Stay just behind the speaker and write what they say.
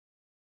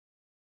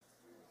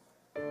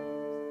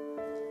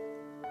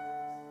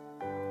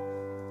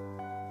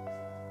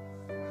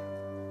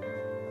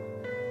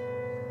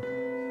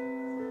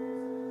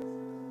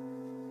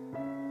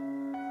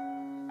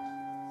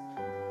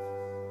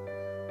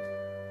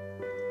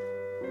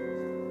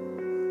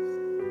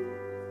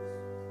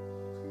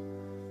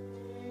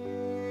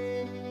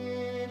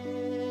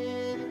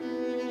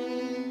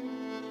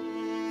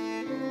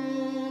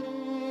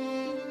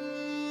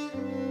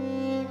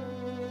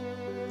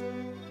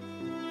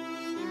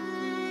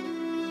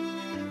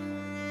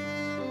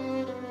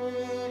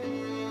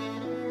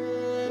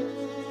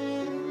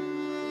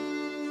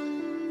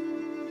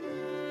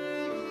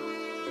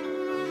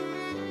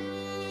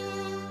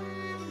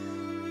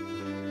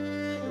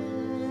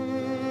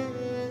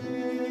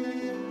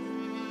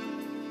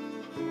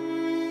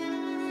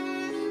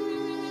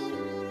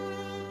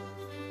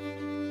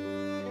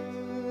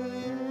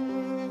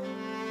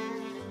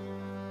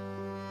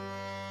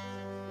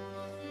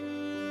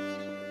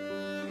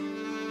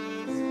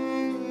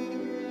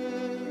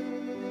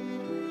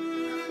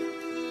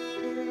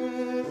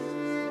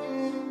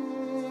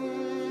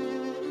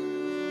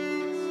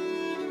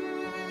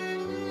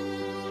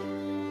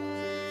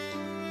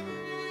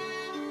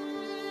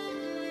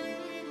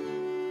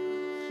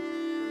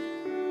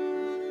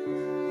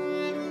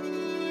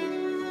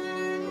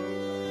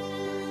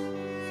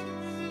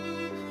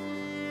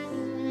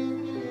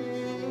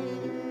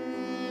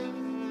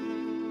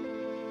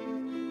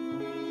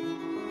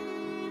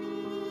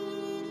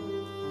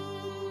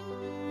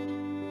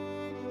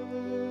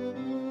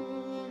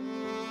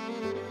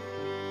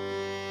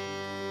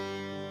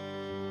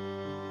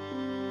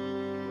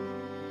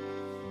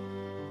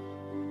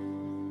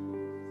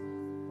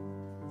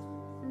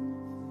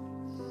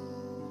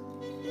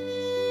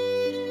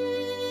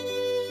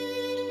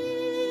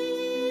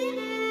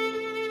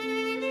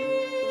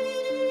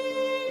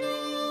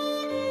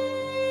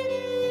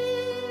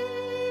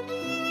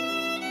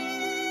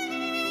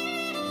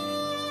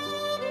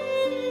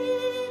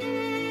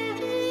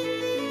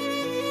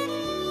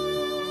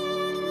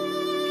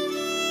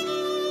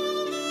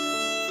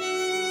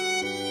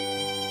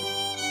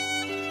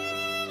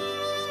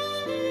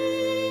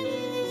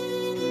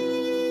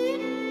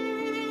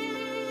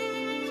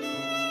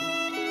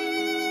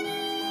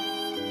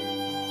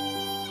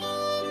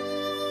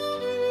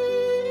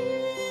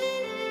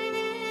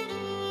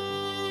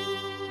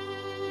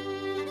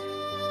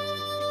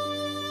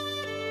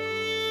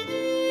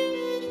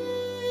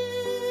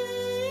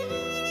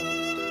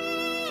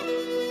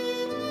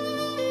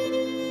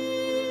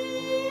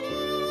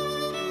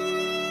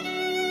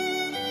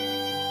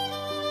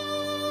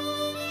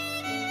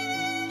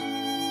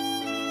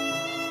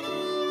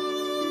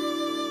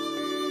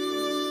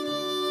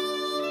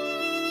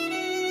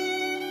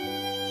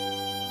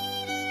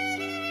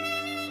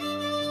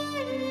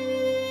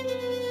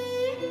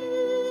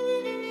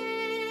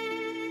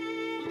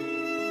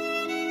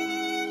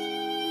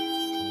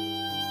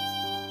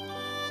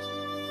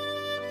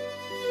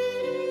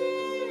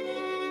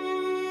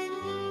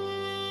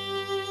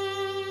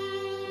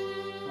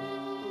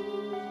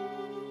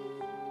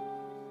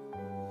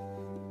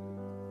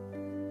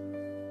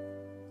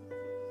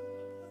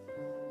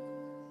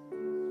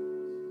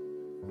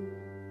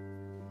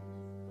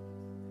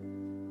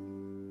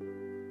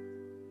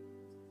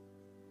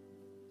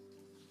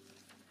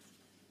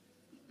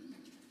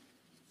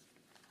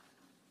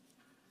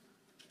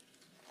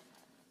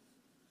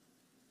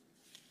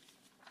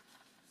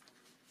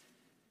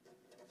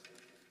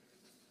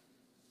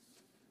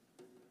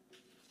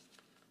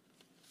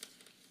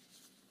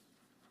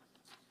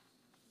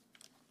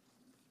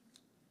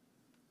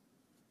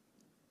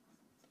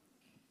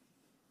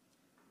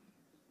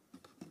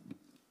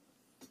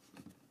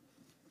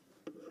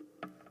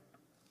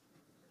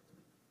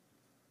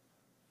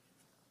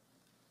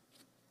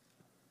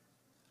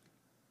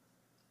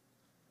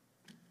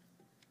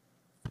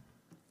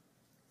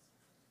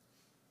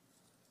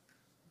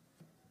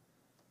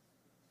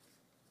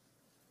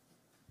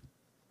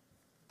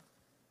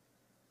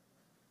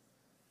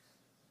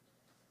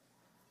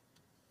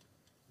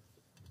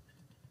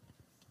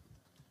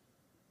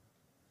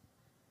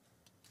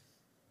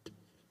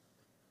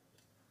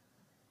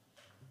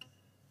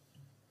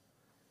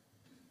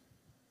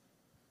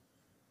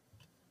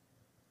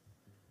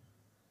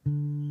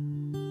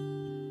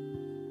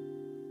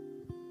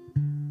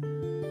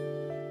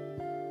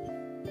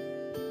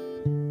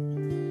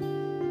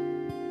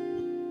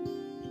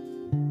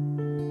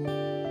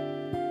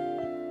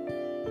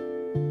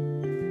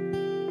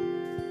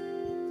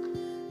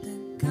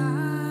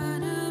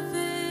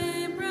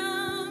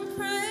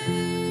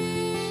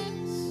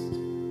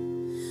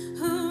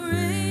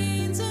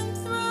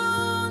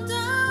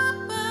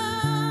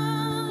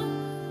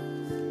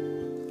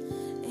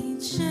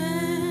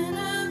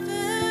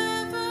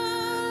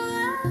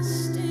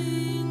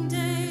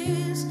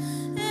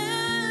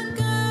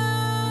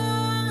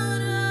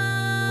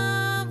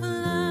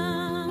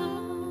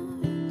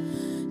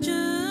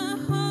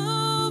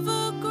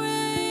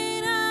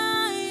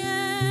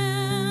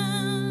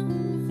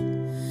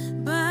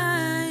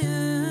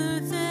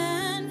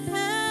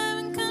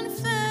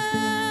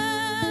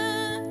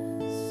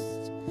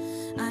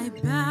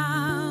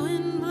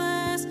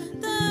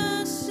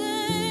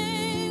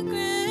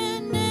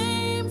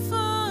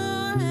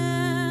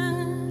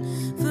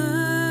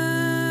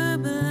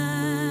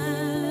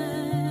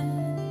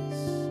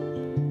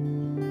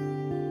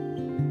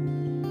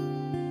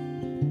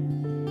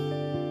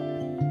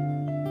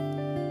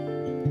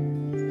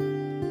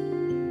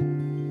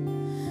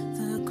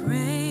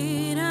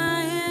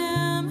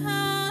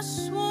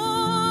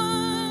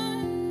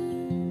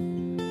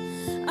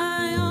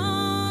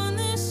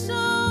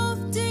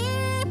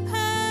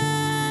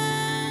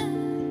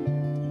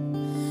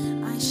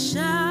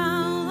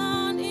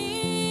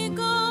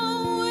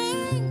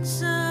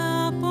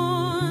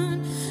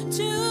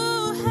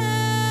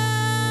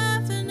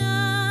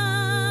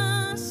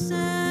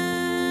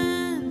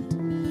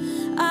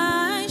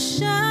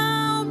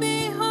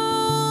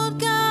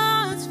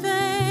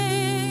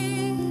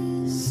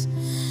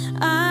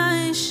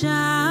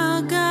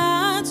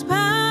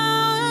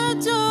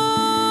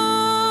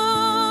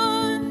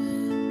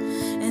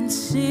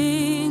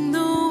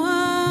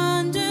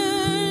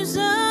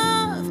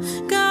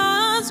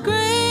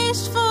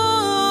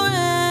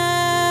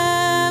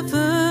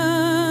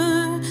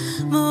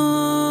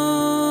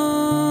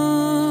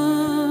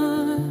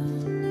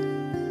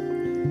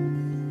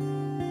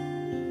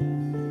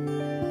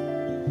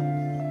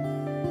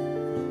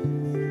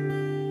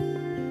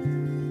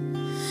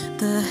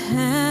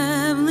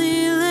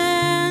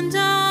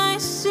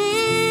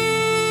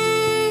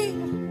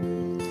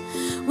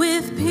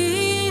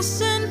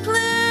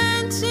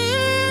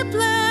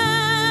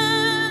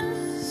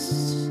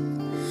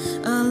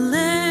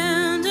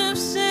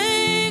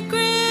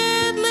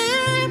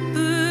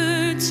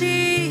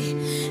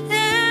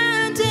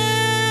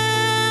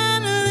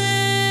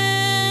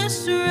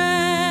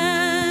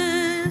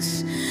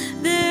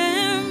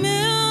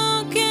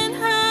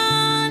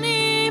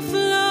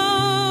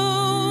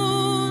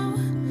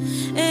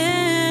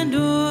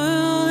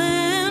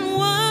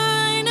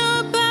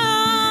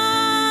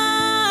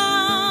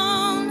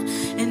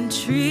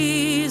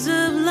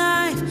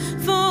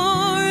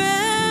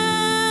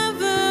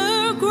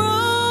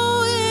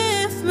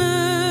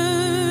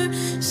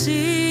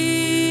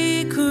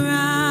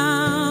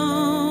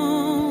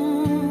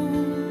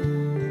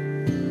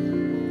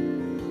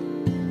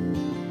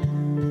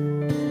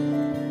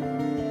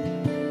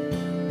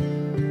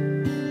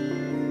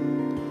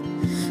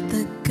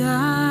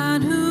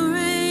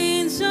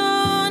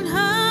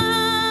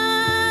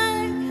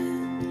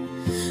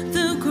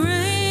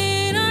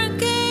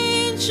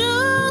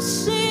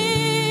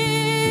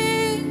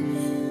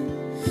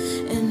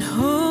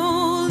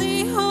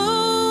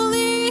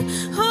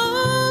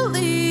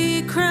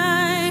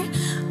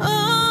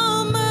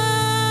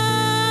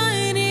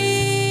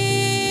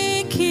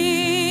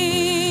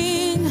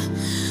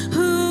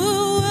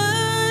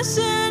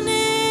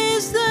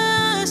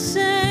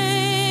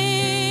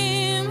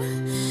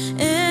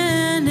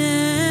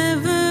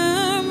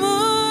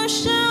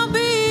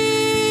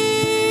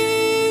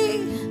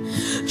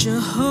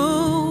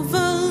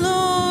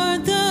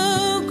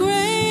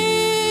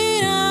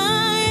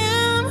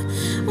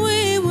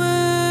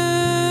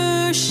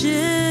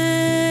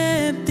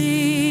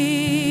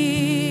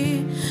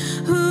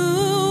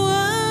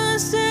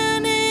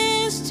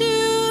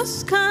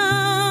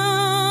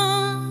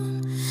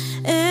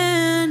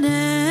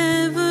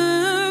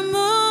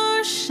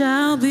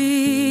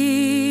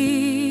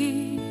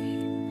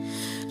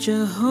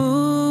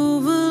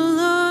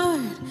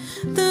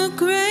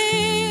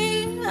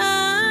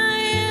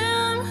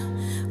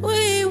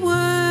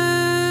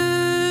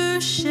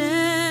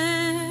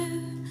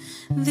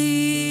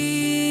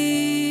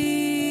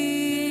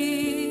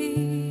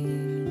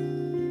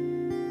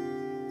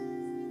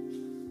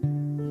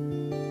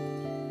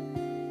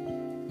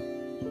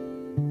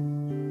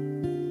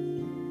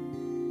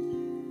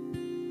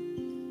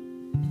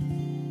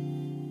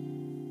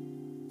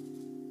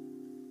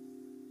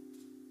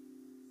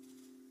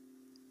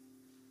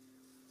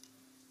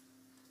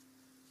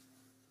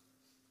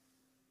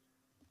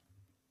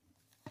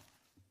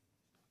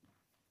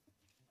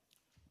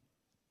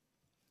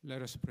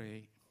Let us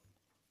pray.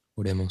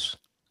 Oremos.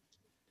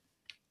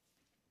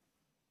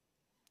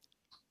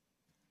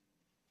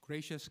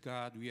 Gracious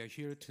God, we are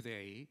here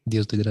today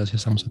Dios de gracia,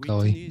 estamos to acá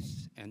hoy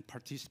witness and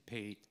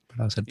participate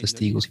para ser in the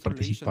testigos y installation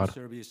participar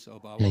service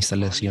of en la our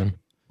instalación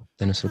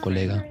de nuestro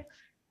colega friend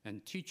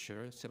and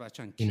teacher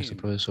Sebastian y nuestro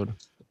Kim profesor, el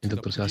to the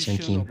doctor Sebastian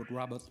position Kim, of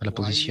Robert a la Wiley,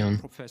 posición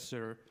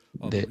Professor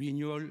of de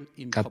Renewal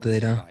in Public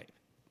Cátedra Life.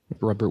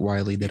 Robert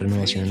Wiley de We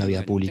Renovación en la praise you Vida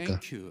and Pública.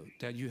 thank you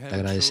that you Te have chosen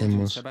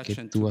agradecemos que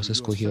Sebastian tú to has be your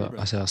escogido a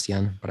servant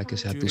Sebastián para que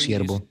sea tu during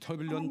siervo. this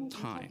turbulent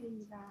time.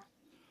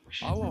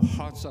 Our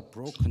hearts are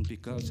broken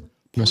because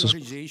Nuestros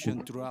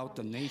polarization throughout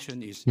the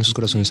nation is Nuestros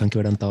corazones están increasing.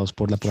 quebrantados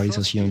por la Trust in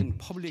polarización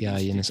public que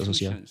hay en esta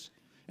sociedad, institutions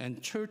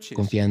and churches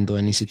confiando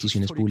en is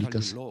instituciones historically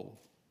públicas low.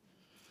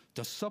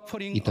 The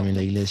suffering y también of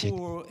la the iglesia.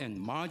 poor and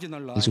El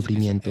marginalized is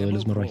sufrimiento de ever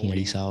los growing,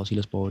 marginalizados y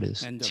los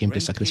pobres and the siempre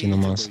está creciendo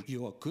rampage más. of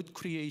your good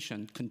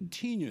creation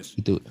continues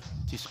Y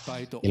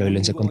despite the la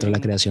violencia contra la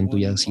ongoing creación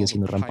tuya warning sigue of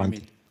siendo rampante.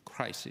 climate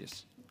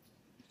crisis.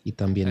 Y At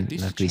también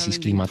this la crisis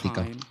challenging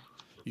climática. time,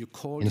 you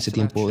call En este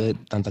tiempo de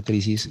Sebastian tanta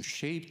crisis, to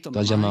shape the tú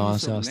has llamado a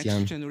minds of Sebastián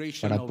next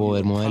generation para of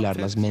poder your modelar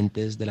las prophets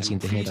mentes de la and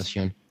siguiente priests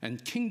generación,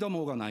 and kingdom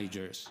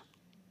organizers,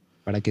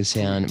 para que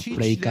sean to teach them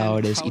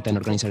predicadores how y to tan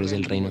organizadores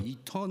del proclaim your reino,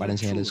 eternal para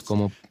enseñarles truth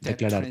cómo that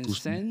declarar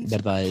tus transcends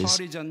verdades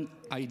partisan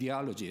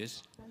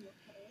ideologies,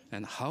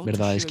 and how to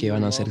verdades share que your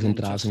van a ser love and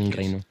centradas en el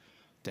justice reino,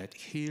 that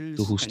heals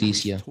tu and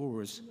justicia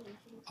restores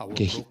our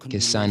que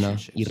broken sana y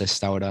relationships.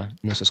 restaura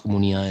nuestras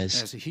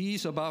comunidades. As he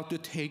is about to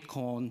take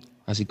on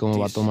Así como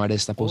va a this tomar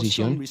esta awesome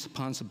posición,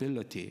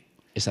 responsibility,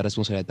 esta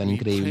responsabilidad tan we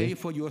pray increíble,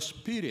 for your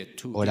spirit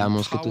to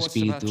oramos que tu empower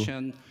espíritu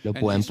Sebastian lo and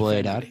pueda his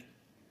empoderar family.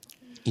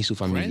 y su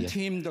familia. Grant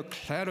him the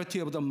clarity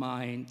of the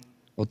mind,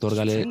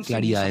 Otórgale strengthen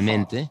claridad de his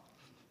mente heart,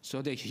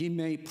 so that he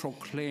may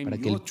proclaim para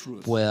que your él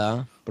truth pueda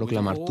with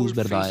proclamar all tus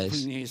verdades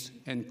faithfulness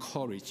and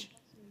courage.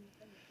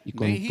 y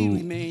May he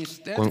remain con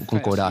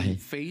steadfast coraje. in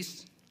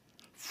faith,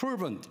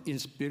 fervent in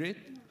spirit,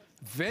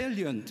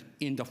 valiant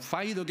in the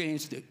fight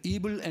against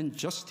evil and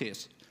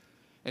justice,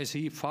 as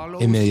he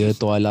follows En medio de his-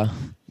 toda la as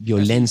he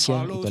violencia y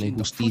follows toda la in the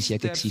injusticia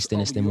que footsteps existe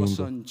en of este your mundo,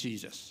 Son,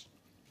 Jesus.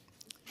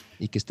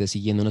 y que esté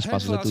siguiendo los Help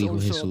pasos de tu us Hijo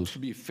also Jesús. to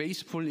be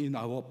faithful in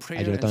our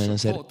prayer Ayuda and también a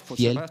ser support for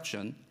fiel.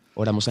 Sebastian,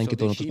 Oramos en so que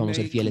todos that nosotros he podamos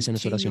ser may fieles en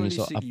nuestra oración y su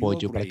continually seek your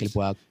apoyo para que él grace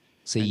pueda and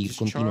seguir discharge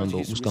continuando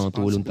his buscando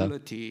tu voluntad,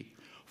 responsibility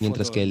for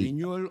mientras the que él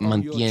renewal of your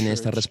mantiene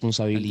esta church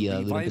responsabilidad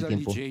and the durante el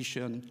tiempo.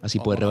 revitalization Así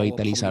of puede our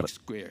revitalizar public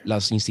square.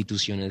 las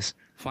instituciones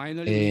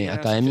Finally, we ask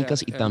académicas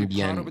that y every part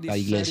también of la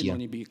this iglesia.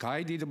 ceremony be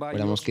guided by your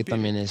Oramos que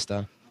también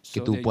spirit, que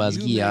so tú that puedas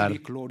you may guiar be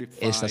glorified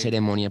esta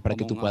ceremonia para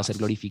que tú among puedas ser us.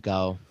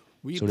 glorificado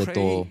We sobre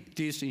todo. pray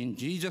this in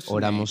Jesus'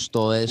 Oramos name,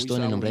 todo who esto is en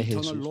el our nombre de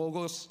eternal Jesús,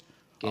 Logos,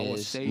 que our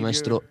es Savior,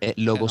 nuestro and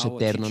Logos our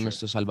eterno, teacher.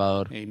 nuestro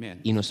Salvador Amen.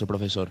 y nuestro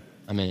profesor.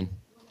 Amén.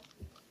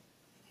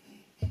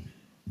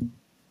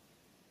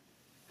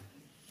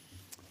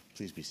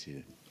 Please be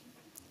seated.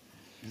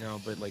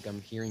 No, but like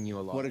I'm hearing you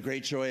a lot. What a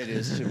great joy it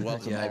is to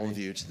welcome Yeah, I all mean, of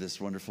you to this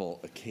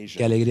wonderful occasion.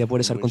 Qué alegría poder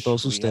estar in con which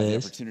todos we have the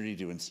ustedes, opportunity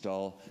to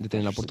install de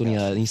tener la Dr.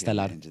 oportunidad de Sebastian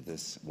instalar Kim into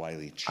this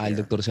Wiley al chair.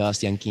 Dr.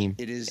 Sebastian Kim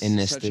It is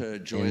en such a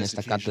en joyous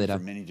esta occasion cátedra.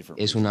 for many different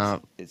Es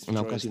reasons. It's una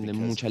joyous ocasión de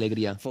because mucha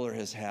alegría,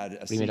 Fuller has had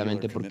a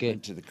primeramente singular porque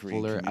commitment to the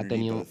Korean Fuller ha community,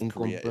 tenido both un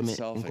Korea itself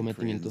and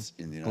comprometimiento Koreans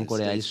in the con United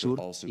Corea del States, but Sur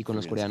also y con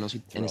los Koreans coreanos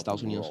en throughout Estados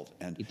the Unidos world.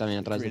 And y también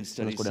a the través Korean de los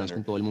Studies coreanos Center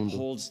con todo el mundo.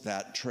 holds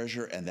that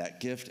treasure and that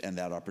gift and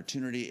that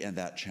opportunity and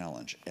that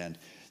challenge. And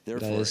La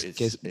verdad therefore, es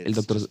que it's el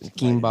Dr. just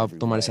Kim right va a in every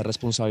tomar esa way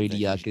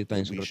responsabilidad that que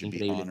también es we un reto should be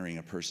increíble. honoring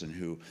a person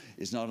who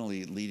is not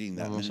only leading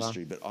that Vamos a-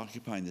 ministry, but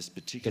occupying this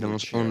particular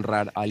Queremos chair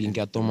honrar a alguien in que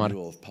va a the tomar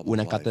renewal of public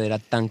una life. cátedra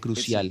tan It's a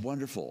crucial.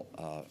 wonderful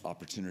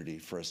opportunity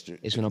for us to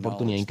Es una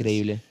oportunidad acknowledge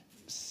increíble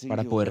this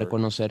para poder singular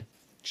reconocer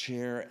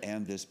chair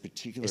and this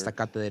particular esta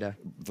cátedra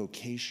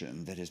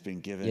vocation that has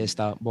been given y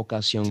esta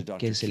vocación to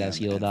que Dr. se le ha Kim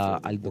sido and dada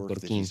for the al work Dr.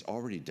 that Kim he's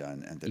already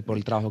done and that y por el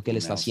we trabajo que él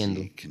will está now see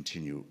haciendo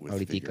continue with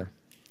ahorita. vigor.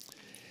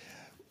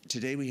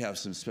 Today we have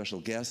some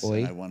special guests, Hoy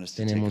and I want us to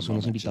take a tenemos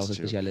unos moment invitados just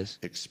to especiales.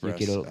 Yo express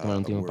quiero tomar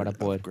un a tiempo word para of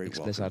poder great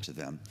welcome expresar to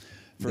them.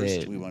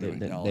 First, we want to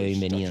de acknowledge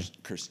bienvenida.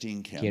 Dr.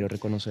 Christine Kim, Quiero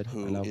reconocer a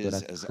who la doctora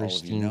is, as all of you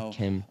Christine know,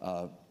 Kim,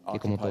 que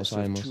como occupies todos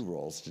sabemos, two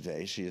roles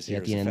today. She is ella here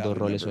as a tiene dos faculty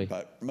roles member,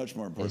 hoy. but much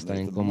more Está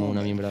importantly, at the como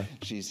una moment,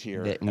 she's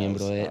here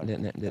miembro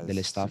as del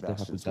staff de la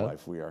Sebastian's facultad,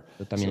 wife. We are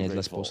pero también so es la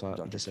grateful, esposa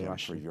Dr. de Kim, for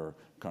Sebastian. your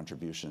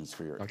contributions,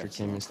 for your Dr.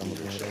 Kim, excellent estamos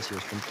muy leadership.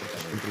 agradecidos por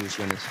tus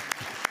contribuciones.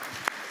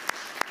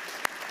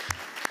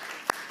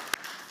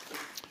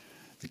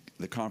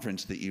 The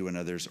conference that you and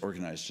others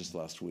organized just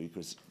last week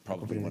was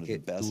probably one of the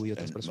que best tú y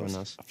otras and personas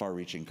most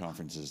far-reaching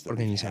conferences that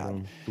we've had.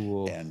 Organizaron,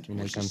 tuvo And un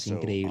we're just alcance so,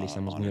 increíble.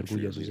 Estamos muy honored for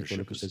your orgullosos de todo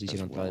lo que leadership ustedes as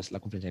hicieron a well. través de la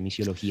conferencia de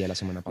misiología la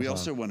semana We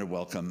also pasada. want to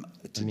welcome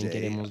También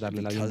today, queremos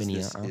darle la because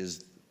bienvenida this a,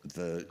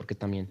 is porque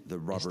también the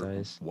esta Robert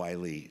es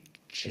Wiley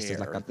esta es chair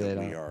la that cátedra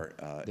we are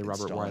de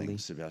Robert installing Wiley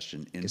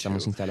Sebastian que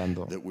estamos into,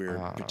 instalando that we're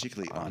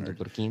particularly al honored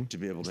Dr. Kim. to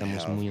be able to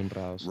Estamos have muy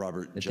honrados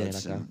Robert de tener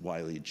Judson acá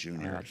Wiley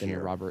Jr. tener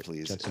here. Robert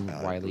Please, Judson we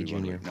Wiley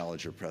want to Jr.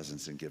 acknowledge your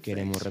presence and give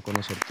Queremos thanks.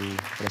 reconocer tu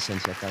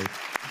presencia acá y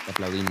te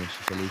aplaudimos.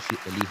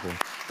 Es el hijo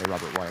de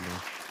Robert Wiley.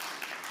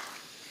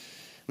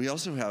 We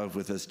also have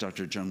with us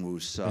Dr. Jung-Woo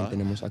Suh, También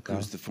tenemos acá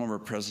who's the former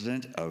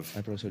president of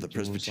al profesor the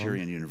Jung-Woo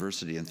Presbyterian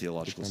University and que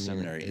Theological también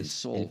Seminary in es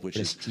Seoul, el which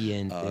is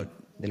presidente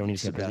de la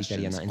Universidad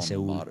Sebastian's Presbiteriana en alma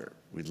Seúl. mater.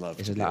 We'd love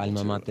Esa to es be la able alma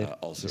to mater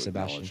also de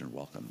acknowledge Sebastian. and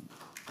welcome.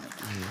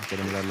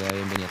 Queremos darle la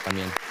bienvenida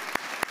también.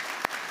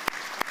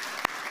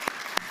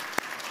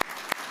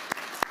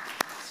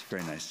 It's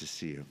very nice to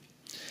see you.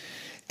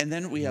 And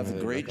then we have the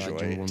great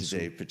joy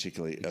today,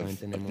 particularly,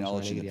 of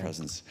acknowledging the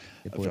presence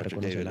of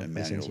Dr. David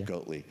Emmanuel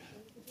Goatley,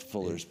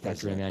 Fuller's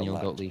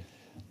president-elect.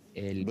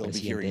 We'll be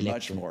hearing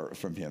much more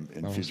from him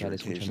in future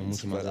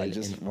occasions, but I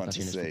just want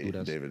to say,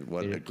 David,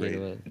 what a great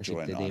joy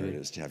and honor it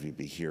is to have you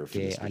be here for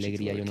this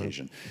particular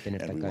occasion,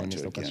 and we want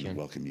to again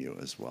welcome you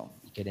as well.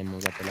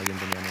 Queremos darte la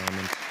bienvenida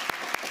nuevamente.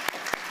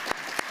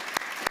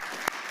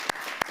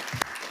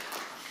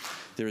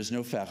 There is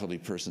no faculty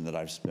person that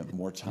I've spent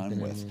more time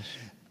with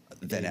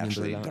than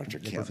actually Dr.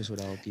 Kim.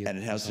 And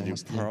it has to do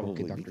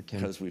probably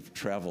because we've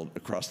traveled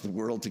across the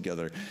world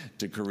together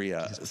to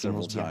Korea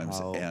several times,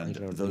 and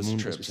those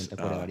trips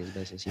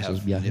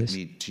have knit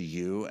me to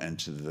you and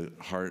to the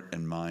heart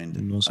and mind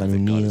that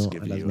God has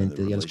given you and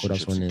the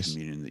relationships and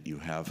communion that you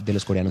have de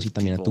los coreanos y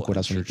también a tu people and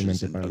corazón y tu churches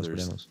mente and para los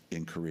others coreanos,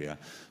 in Korea,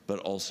 but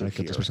also para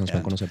que here. otras personas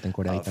puedan conocerte en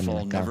Corea y And también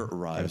fall acá, never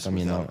pero arrives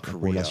también la without Korea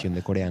población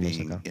de coreanos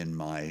being acá. in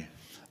my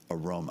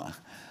aroma.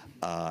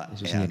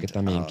 Eso significa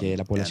también que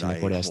la población de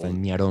Corea está en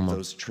mi aroma.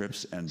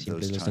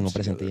 Siempre los tengo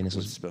presente y en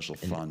esos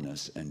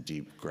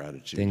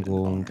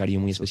tengo un cariño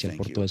muy especial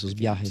por todos esos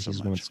viajes y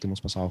esos momentos que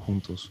hemos pasado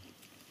juntos.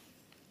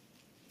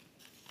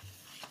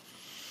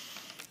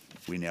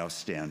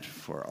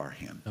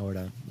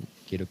 Ahora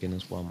quiero que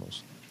nos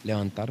podamos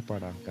levantar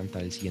para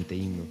cantar el siguiente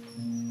himno.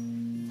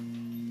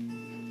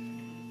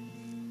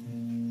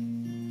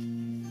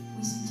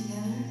 We sing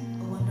together,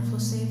 A Wonderful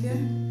Savior.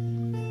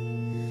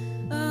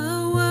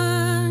 A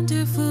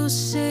wonderful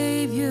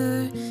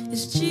Savior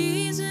is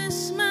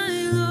Jesus, my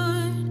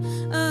Lord.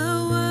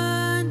 A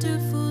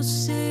wonderful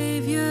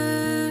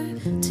Savior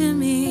to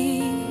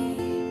me.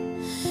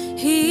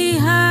 He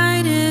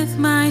hideth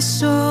my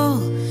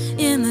soul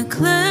in the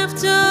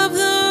cleft of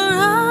the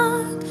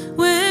rock,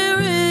 where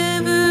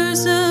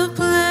rivers of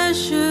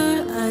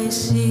pleasure I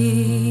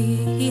see.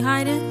 He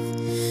hideth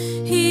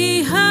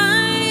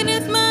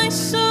my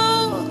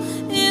soul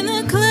in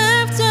the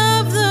cleft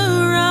of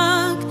the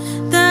rock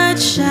that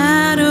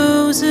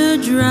shadows a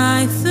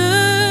dry,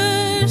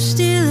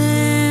 thirsty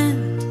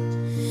land.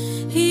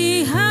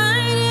 He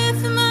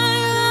hideth my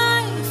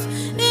life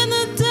in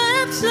the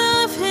depths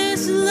of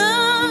his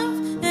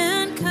love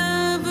and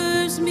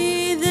covers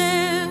me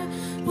there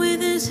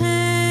with his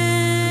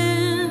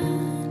hand,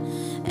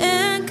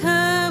 and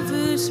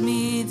covers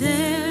me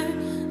there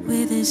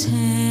with his hand.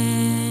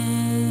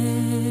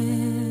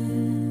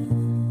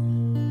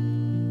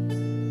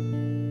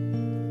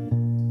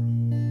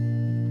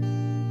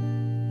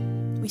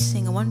 We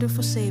sing A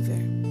Wonderful Savior.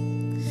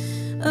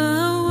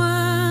 A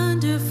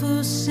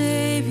wonderful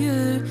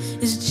Savior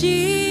is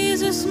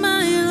Jesus,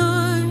 my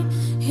Lord.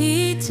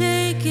 He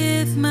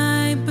taketh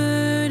my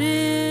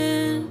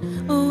burden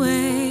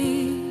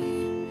away.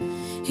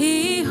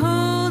 He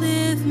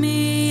holdeth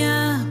me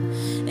up,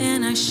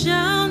 and I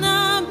shall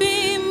not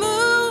be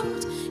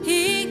moved.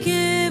 He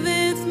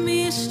giveth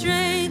me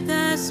strength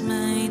as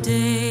my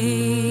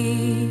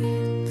day.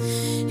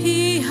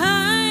 He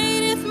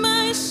hideth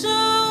my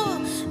soul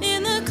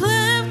in the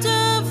cleft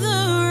of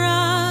the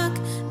rock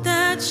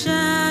that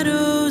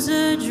shadows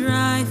a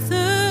dry,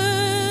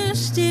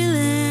 thirsty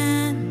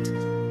land.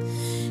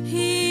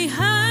 He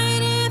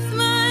hideth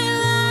my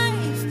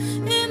life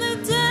in the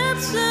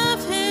depths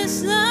of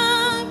his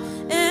love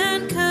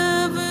and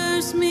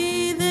covers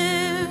me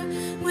there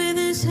with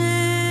his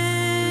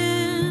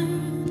hand,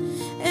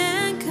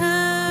 and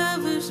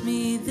covers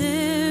me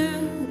there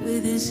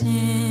with his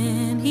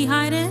hand. He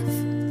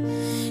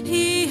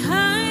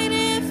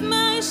hideth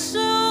my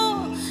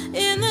soul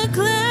in the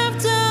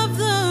cleft of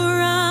the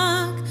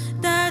rock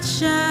that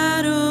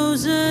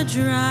shadows a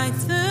dry,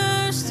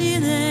 thirsty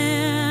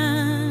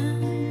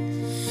land.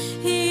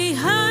 He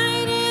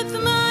hideth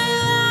my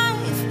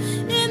life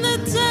in the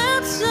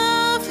depths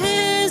of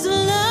his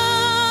love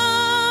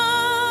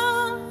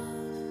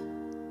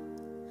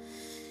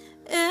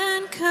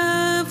and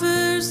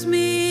covers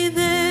me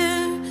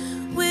there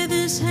with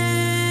his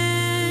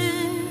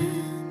hand,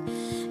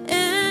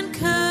 and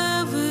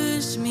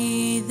covers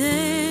me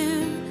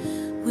there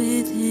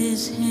with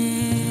his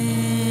hand.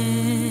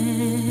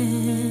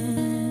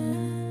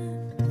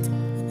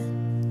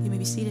 Amen. You may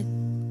be seated.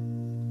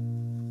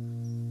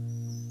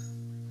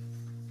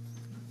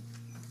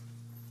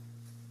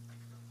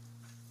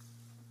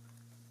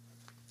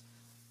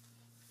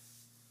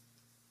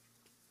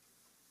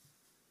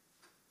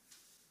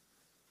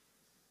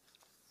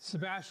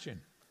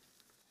 Sebastian,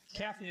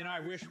 Kathy and I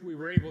wish we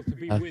were able to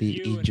be with Kathy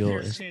you y in yo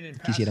Kirsten in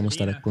quisiéramos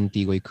estar Pasadena,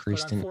 contigo y but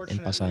Kristen en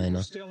unfortunately Pasadena,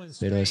 we're still in pero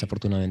Spain.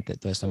 desafortunadamente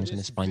todavía So estamos en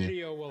this España.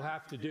 video will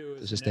have to do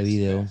as Entonces an este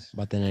video SBS.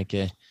 va a tener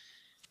que va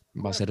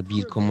a What a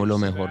servir como lo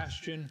privilege, mejor.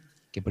 Sebastian,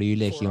 Qué for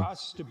privilegio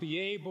us to be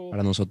able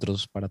para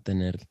nosotros para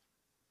tener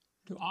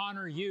to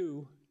honor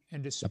you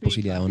la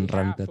posibilidad de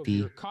honrarte a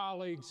ti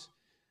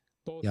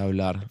y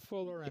hablar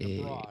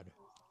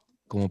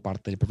como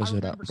parte del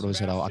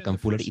profesorado acá en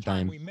Fuller y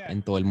también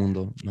en todo el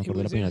mundo. Me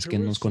acuerdo la primera vez que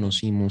nos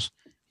conocimos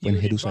fue en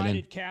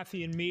Jerusalén.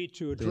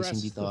 Tú has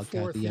invitado a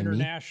Kathy y a mí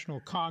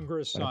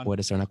para poder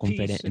estar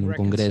en un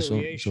congreso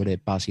sobre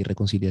paz y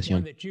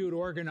reconciliación,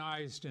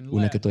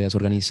 una que tú hayas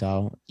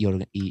organizado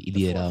y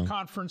liderado.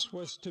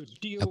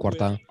 La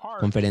cuarta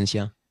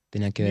conferencia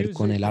tenía que ver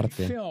con el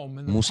arte,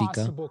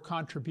 música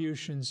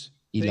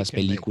y las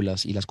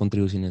películas y las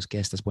contribuciones que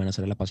éstas pueden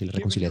hacer a la paz y la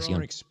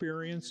reconciliación.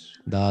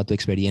 Dada tu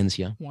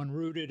experiencia,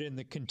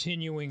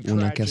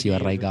 una que ha sido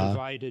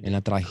arraigada en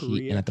la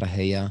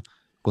tragedia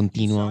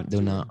continua de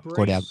una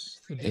Corea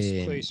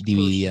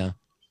dividida.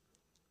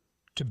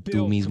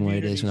 Tú mismo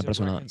eres una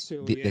persona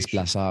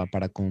desplazada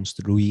para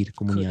construir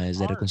comunidades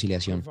de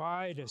reconciliación.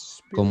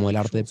 Cómo el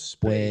arte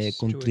puede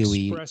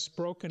contribuir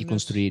y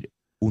construir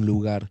un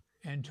lugar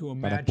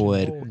para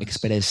poder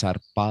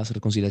expresar paz,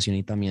 reconciliación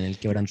y también el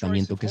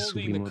quebrantamiento que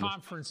sufrimos.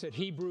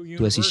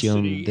 Tu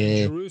decisión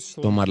de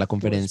tener la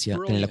conferencia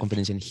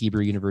en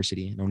Hebrew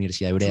University, en la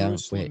Universidad Hebrea,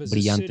 fue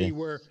brillante.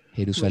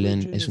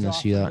 Jerusalén es una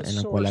ciudad en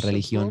la cual la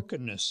religión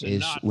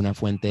es una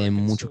fuente de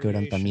mucho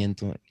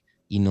quebrantamiento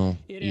y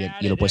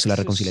el opuesto a la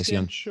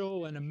reconciliación.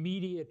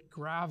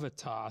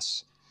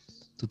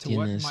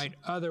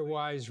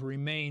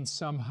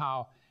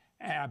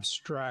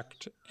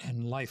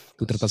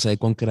 Tú trataste de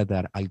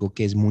concretar algo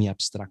que es muy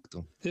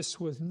abstracto.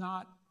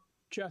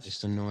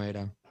 Esto no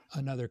era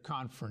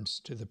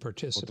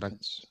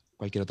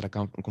cualquier otra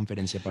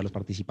conferencia para los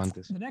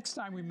participantes.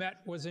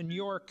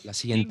 La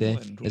siguiente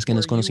es que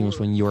nos conocimos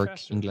fue en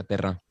York,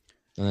 Inglaterra,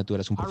 donde tú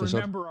eras un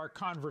profesor.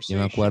 Yo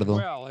me acuerdo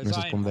de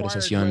nuestra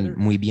conversación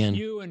muy bien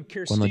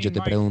cuando yo te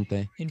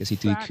pregunté que si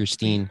tú y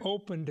Christine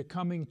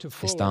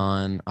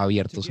estaban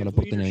abiertos a la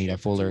oportunidad de ir a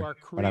Fuller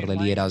para darle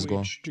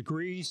liderazgo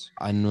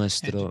a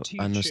nuestro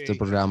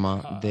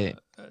programa de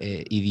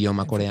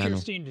idioma coreano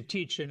y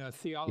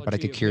para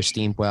que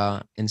Christine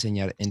pueda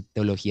enseñar en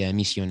teología de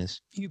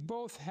misiones.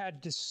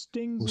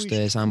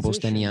 Ustedes ambos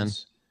tenían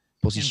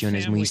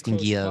posiciones muy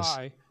distinguidas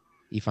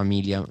y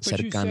familia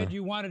cercana,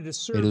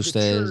 pero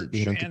ustedes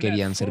dijeron que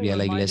querían servir a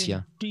la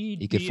iglesia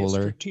y que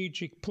Fuller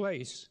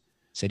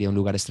sería un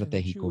lugar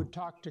estratégico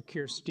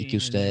y que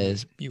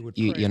ustedes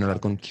iban a orar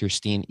con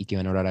Kirstine y que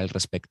iban a orar al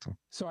respecto.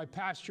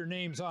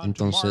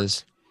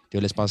 Entonces yo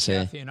les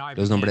pasé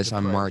los nombres a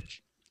Mark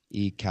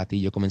y Kathy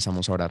y yo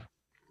comenzamos a orar.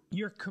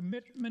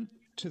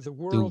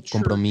 Tu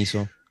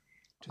compromiso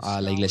a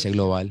la iglesia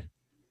global,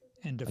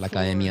 a la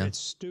academia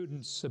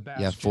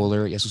y a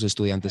Fuller y a sus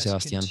estudiantes,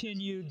 Sebastian,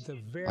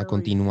 ha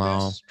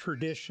continuado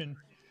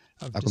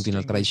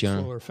la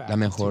tradición, la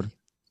mejor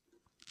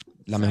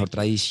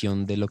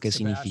tradición de lo que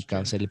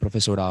significa ser el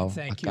profesorado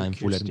acá en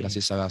Fuller.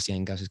 Gracias,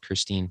 Sebastian, gracias,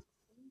 Christine.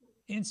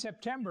 En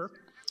septiembre,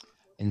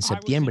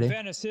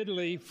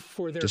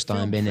 yo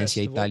estaba en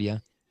Venecia,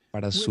 Italia,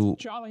 para su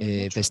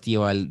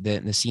festival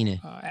de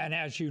cine.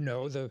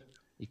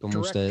 Y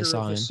como ustedes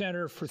saben,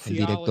 el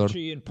director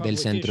del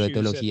Centro de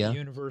Teología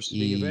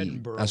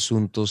y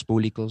Asuntos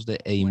Públicos de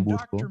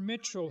Edimburgo,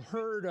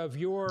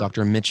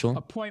 Dr. Mitchell,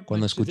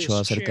 cuando escuchó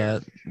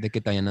acerca de que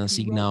te habían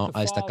asignado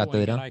a esta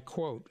cátedra,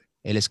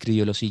 él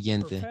escribió lo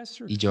siguiente,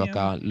 y yo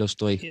acá lo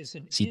estoy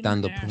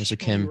citando. Profesor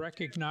Kim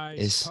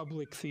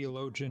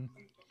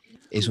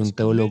es un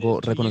teólogo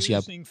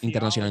reconocido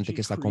internacionalmente que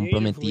está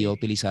comprometido a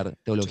utilizar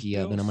teología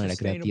de una manera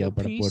creativa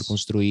para poder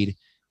construir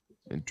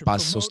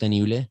paz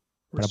sostenible,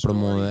 para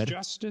promover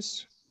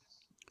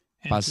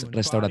paz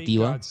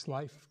restaurativa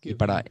y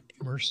para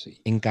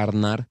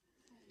encarnar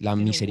la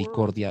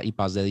misericordia y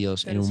paz de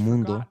Dios en un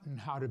mundo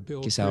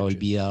que se ha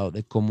olvidado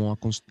de cómo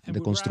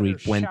de construir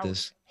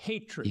puentes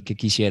y que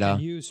quisiera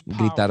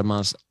gritar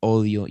más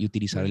odio y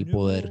utilizar el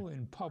poder.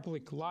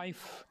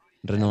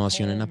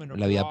 Renovación en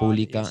la vida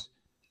pública,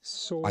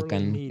 acá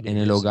en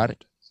el hogar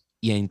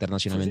y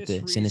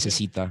internacionalmente se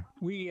necesita.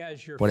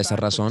 Por esa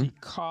razón,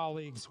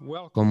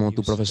 como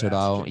tu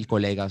profesorado y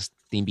colegas,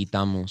 te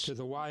invitamos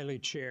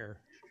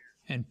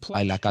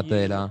a la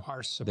cátedra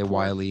de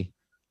Wiley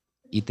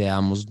y te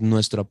damos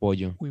nuestro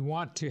apoyo.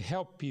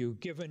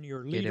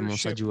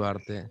 Queremos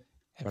ayudarte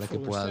para que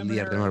puedas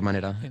liderar de mejor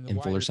manera en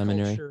Fuller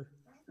Seminary,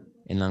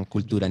 en la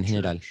cultura en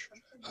general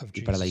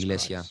y para la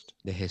iglesia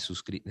de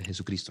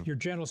Jesucristo.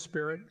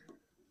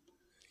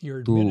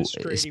 Tu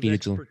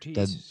espíritu,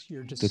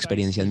 tu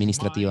experiencia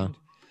administrativa,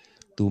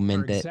 tu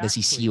mente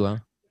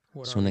decisiva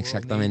son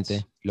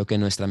exactamente lo que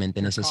nuestra mente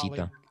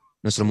necesita,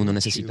 nuestro mundo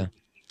necesita.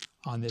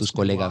 Tus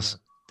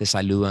colegas te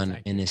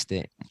saludan en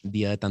este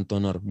día de tanto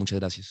honor. Muchas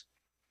gracias.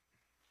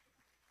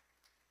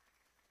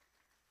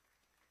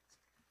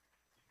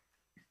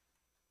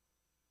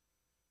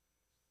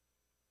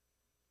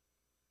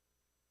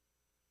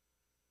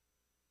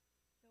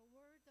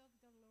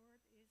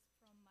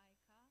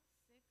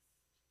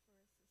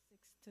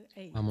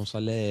 Vamos a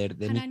leer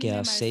de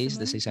Miqueas 6,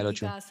 de 6 al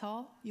 8.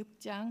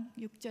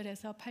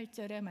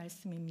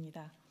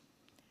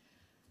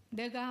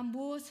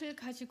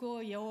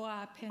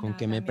 ¿Con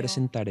qué me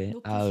presentaré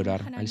a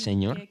adorar al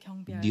Señor,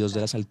 Dios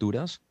de las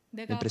alturas?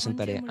 ¿Me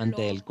presentaré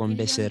ante Él con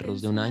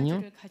becerros de un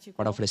año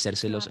para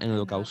ofrecérselos en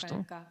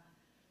holocausto?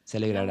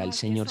 ¿Celebrará al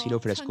Señor si le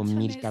ofrezco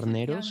 1000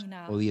 carneros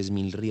o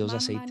 10,000 ríos de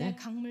aceite?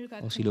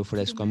 ¿O si le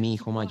ofrezco a mi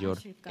hijo mayor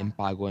en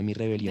pago de mi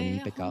rebelión y mi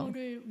pecado?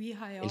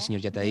 El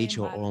Señor ya te ha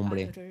dicho, oh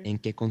hombre, en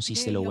qué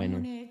consiste lo bueno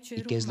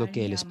y qué es lo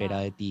que Él espera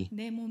de ti,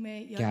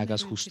 que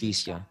hagas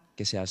justicia,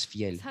 que seas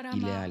fiel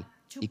y leal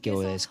y que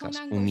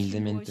obedezcas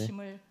humildemente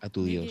a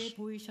tu Dios.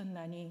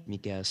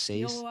 Miqueas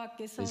 6,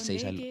 del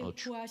 6 al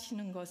 8.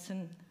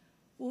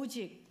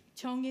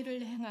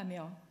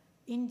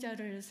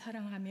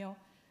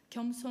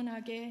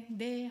 겸손하게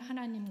내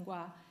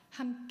하나님과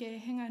함께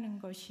행하는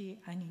것이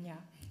아니냐.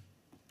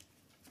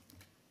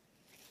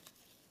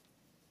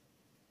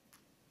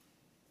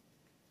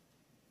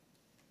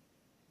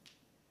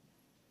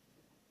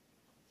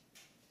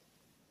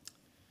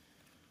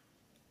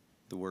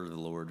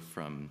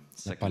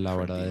 La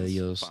palabra de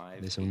Dios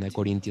de 2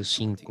 Corintios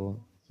 5,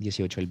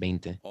 18 al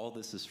 20.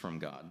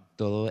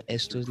 Todo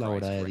esto es la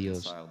obra de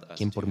Dios,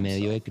 quien por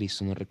medio de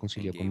Cristo nos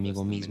reconcilió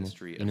conmigo mismo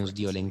y nos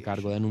dio el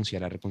encargo de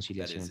anunciar la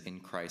reconciliación.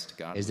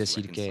 Es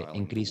decir, que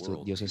en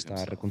Cristo Dios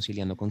estaba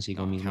reconciliando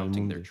consigo mismo al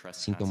mundo,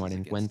 sin tomar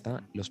en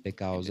cuenta los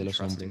pecados de los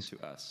hombres,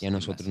 y a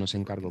nosotros nos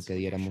encargó que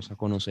diéramos a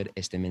conocer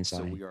este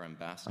mensaje.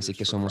 Así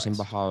que somos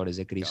embajadores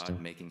de Cristo,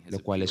 lo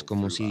cual es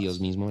como si Dios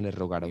mismo les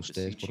rogara a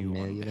ustedes por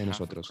medio de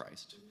nosotros.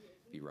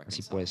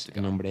 Así pues,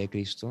 en nombre de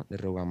Cristo, les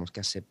rogamos que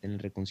acepten el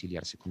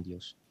reconciliarse con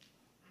Dios.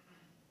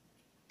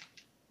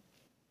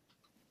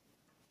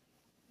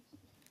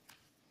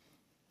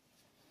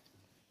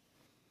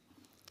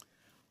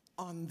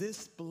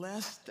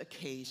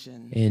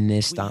 En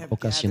esta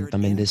ocasión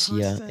también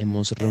decía, nos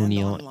hemos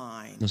reunido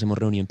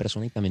en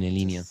persona y también en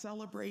línea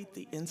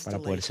para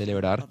poder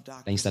celebrar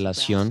la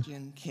instalación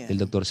del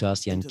Dr.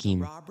 Sebastian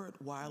Kim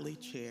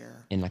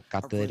en la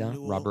Cátedra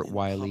Robert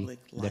Wiley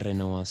de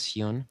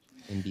Renovación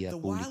en Vida,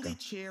 Pública.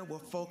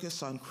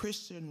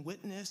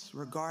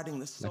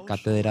 La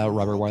Cátedra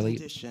Robert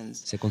Wiley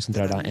se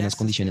concentrará en las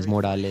condiciones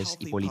morales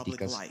y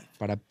políticas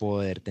para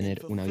poder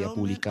tener una vida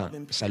pública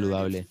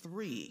saludable,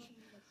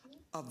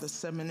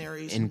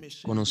 en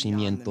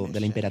conocimiento de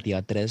la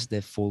imperativa 3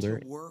 de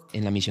Fuller,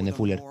 en la misión de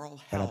Fuller,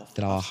 para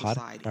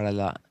trabajar para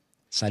la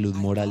salud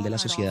moral de la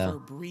sociedad.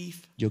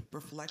 Yo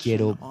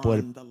quiero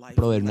poder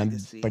proveer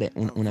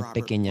una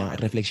pequeña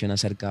reflexión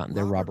acerca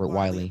de Robert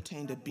Wiley.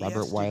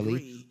 Robert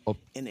Wiley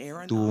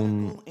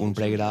obtuvo un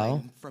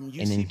pregrado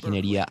en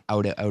ingeniería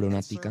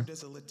aeronáutica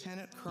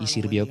y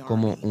sirvió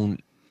como un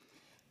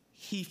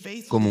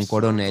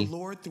coronel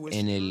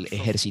en el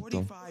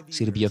ejército.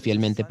 Sirvió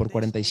fielmente por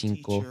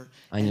 45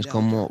 años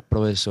como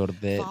profesor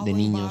de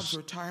niños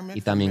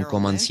y también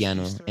como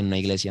anciano en una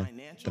iglesia.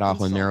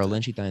 Trabajó en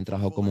Maryland y también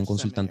trabajó como un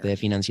consultante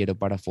financiero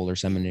para Fuller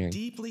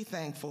Seminary.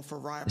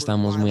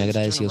 Estamos muy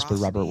agradecidos por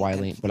Robert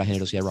Wiley, por la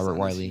generosidad de Robert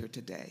Wiley,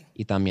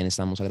 y también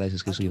estamos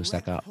agradecidos que su hijo está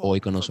acá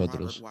hoy con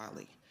nosotros.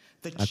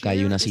 Acá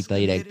hay una cita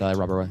directa de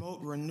Robert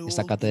Wiley.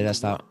 Esta cátedra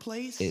está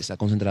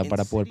concentrada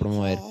para poder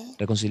promover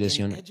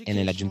reconciliación en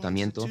el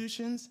ayuntamiento,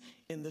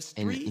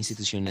 en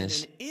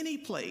instituciones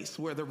y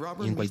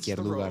en cualquier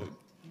lugar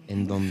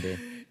en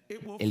donde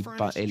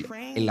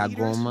la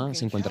goma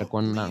se encuentra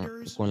con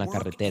la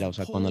carretera, o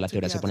sea, cuando la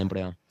teoría se pone en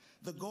prueba.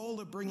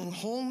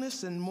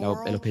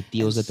 El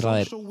objetivo es de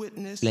traer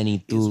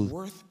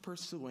plenitud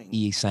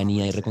y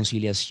sanidad y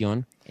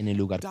reconciliación en el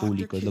lugar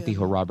público, es lo que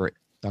dijo Robert.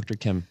 Dr.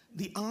 Kim,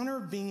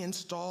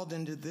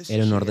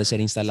 el honor de ser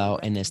instalado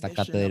en esta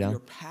cátedra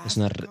es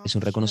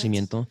un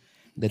reconocimiento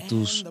de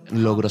tus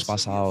logros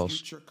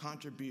pasados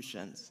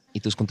y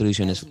tus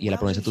contribuciones y la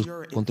promesa de tus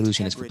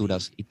contribuciones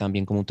futuras, y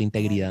también como tu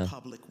integridad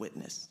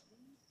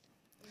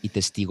y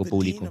testigo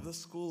público.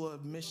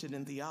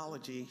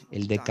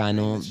 El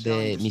decano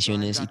de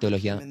Misiones y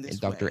Teología, el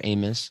Dr.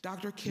 Amos,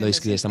 lo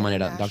describe de esta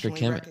manera. Dr.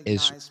 Kim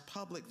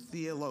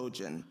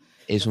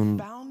es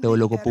un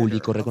teólogo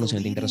público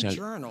reconocido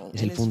internacional.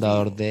 Es el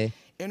fundador del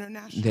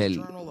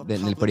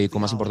periódico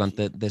más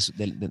importante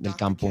del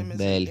campo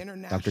de él.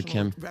 Dr.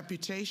 Kim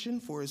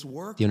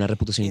tiene una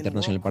reputación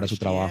internacional para su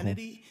trabajo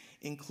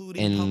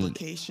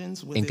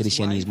en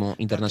cristianismo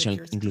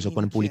internacional, incluso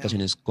con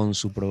publicaciones con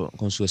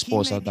su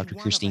esposa, Dr.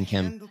 Christine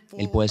Kim.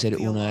 Él puede ser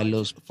uno de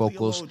los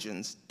pocos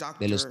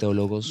de los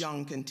teólogos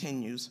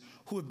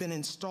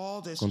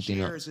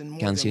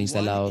que han sido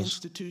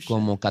instalados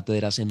como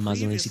cátedras en más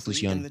de una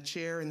institución.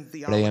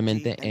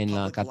 Previamente en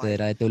la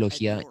Cátedra de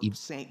Teología y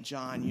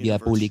Vida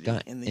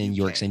Pública en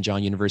York St.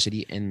 John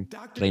University en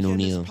Reino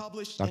Unido.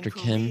 Dr.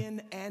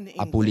 Kim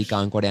ha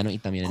publicado en coreano y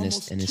también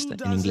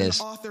en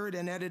inglés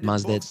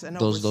más de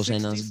 2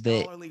 docenas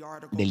de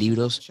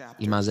libros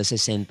y más de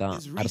 60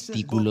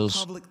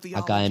 artículos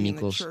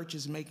académicos.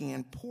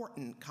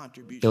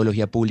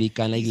 Teología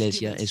Pública en la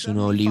Iglesia es un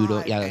nuevo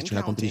libro y ha hecho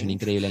una contribución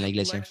increíble en la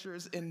Iglesia.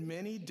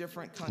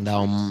 Ha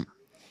dado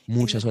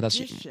muchas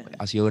horas,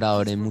 ha sido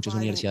orador en muchas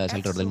universidades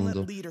alrededor del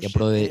mundo y ha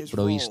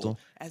provisto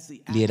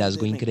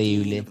liderazgo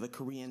increíble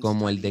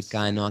como el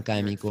decano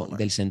académico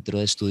del Centro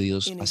de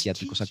Estudios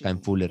Asiáticos acá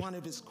en Fuller.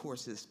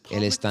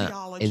 Él está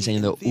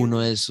enseñando uno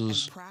de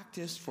sus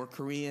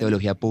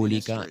teología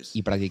pública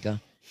y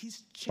práctica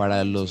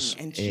para los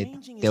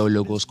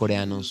teólogos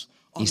coreanos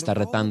y está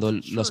retando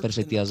las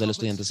perspectivas de los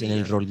estudiantes en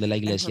el rol de la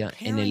iglesia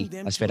en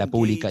la esfera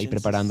pública y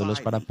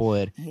preparándolos para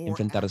poder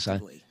enfrentarse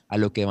a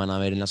lo que van a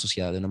ver en la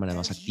sociedad de una manera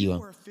más activa.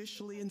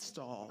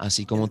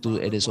 Así como tú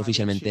eres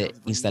oficialmente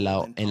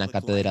instalado en la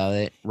cátedra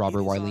de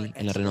Robert Wiley,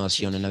 en la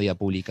renovación en la vida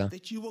pública,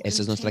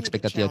 esa es nuestra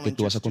expectativa, que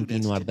tú vas a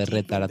continuar de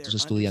retar a tus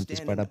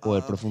estudiantes para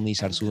poder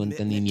profundizar su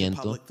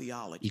entendimiento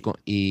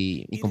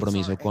y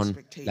compromiso con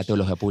la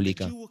teología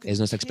pública. Es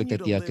nuestra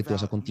expectativa que tú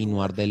vas a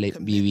continuar de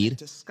vivir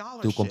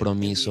tu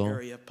compromiso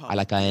a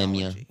la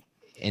academia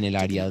en el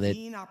área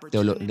de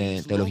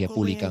teología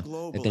pública,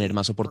 de tener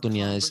más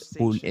oportunidades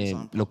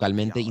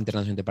localmente e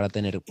internacionalmente para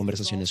tener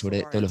conversaciones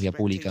sobre teología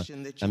pública.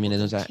 También es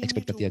nuestra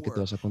expectativa que tú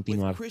vas a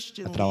continuar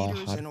a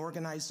trabajar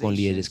con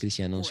líderes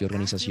cristianos y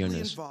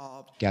organizaciones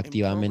que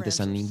activamente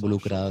están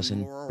involucrados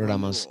en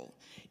programas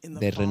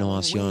de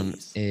renovación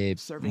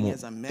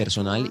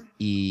personal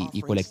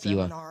y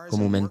colectiva,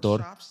 como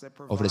mentor,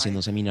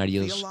 ofreciendo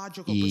seminarios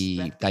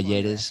y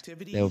talleres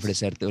de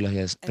ofrecer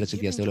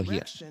perspectivas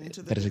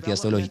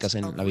teológicas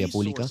en la vida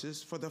pública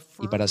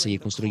y para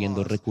seguir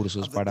construyendo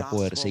recursos para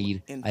poder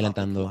seguir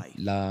adelantando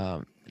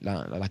la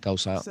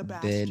causa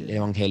del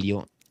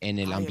evangelio en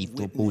el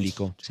ámbito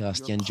público.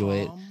 Sebastián, yo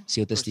he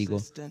sido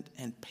testigo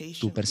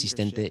tu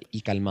persistente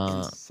y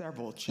calmada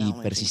y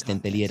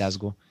persistente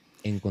liderazgo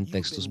en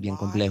contextos bien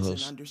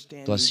complejos.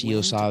 Tú has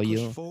sido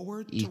sabio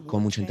y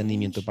con mucho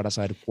entendimiento para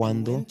saber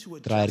cuándo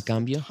traer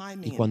cambio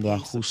y cuándo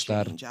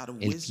ajustar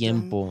el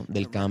tiempo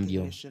del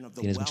cambio.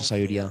 Tienes mucha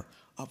sabiduría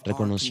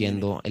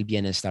reconociendo el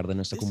bienestar de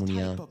nuestra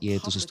comunidad y de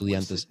tus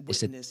estudiantes.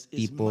 Este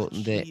tipo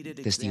de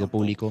testigo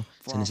público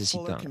se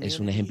necesita, es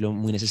un ejemplo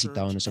muy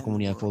necesitado en nuestra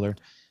comunidad de Fuller,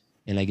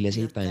 en la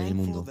iglesia y también en el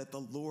mundo.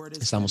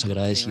 Estamos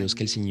agradecidos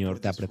que el Señor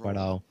te ha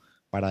preparado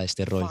para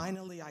este rol.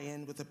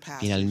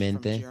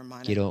 Finalmente,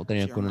 quiero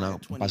terminar con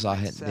un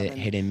pasaje de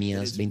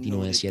Jeremías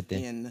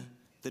 29:7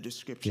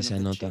 que se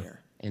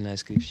anota en la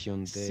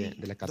descripción de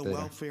la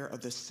cátedra.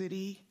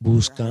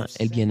 Busca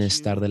el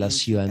bienestar de la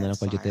ciudad en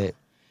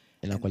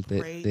la cual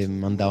te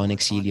mandaba en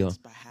exilio.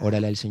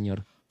 Órale al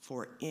Señor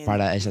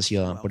para esa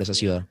ciudad, por esa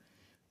ciudad,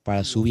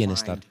 para su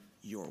bienestar.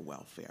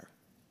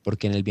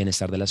 Porque en el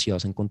bienestar de la ciudad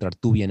vas a encontrar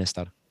tu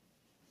bienestar.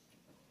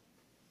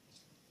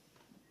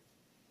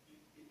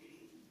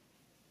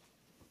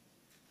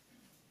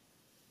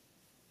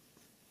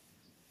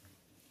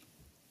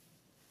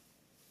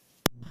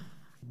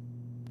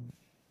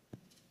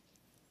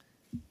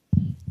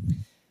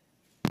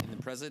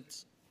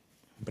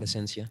 En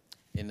presencia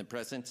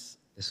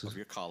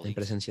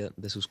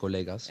de sus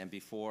colegas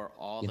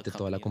y ante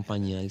toda la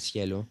compañía del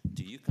cielo,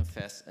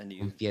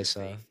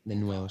 confiesa de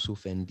nuevo su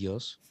fe en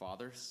Dios,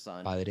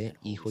 Padre,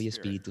 Hijo y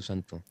Espíritu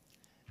Santo,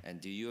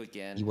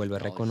 y vuelve a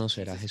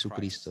reconocer a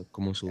Jesucristo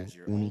como su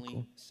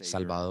único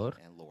Salvador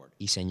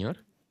y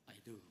Señor.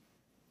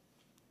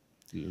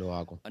 Lo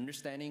hago.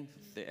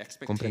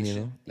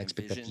 Comprendiendo la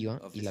expectativa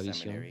y la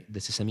visión de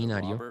ese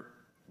seminario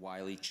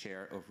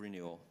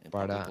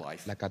para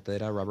la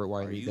cátedra Robert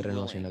Wiley de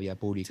Renovación en la Vida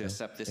Pública,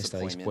 ¿está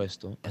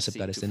dispuesto a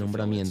aceptar este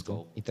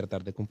nombramiento y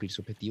tratar de cumplir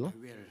su objetivo?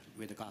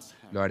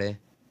 Lo haré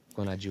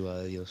con la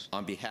ayuda de Dios.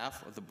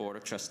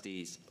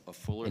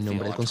 En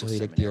nombre del Consejo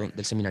Directivo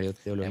del Seminario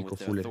Teológico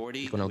Fuller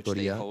y con la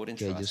autoridad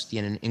que ellos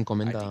tienen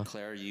encomendada,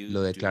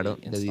 lo declaro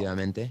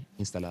debidamente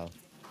instalado.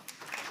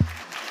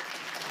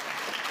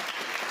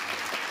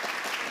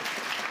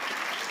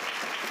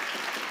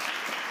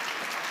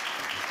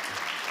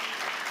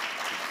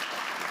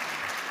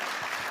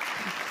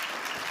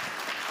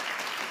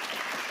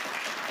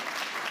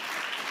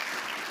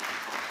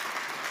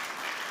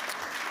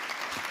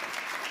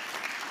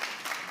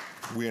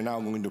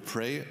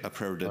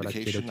 Ahora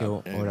quiero que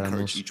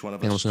oramos,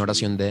 tengamos una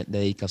oración de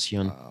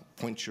dedicación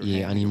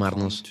y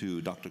animarnos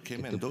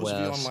que tú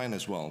puedas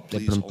de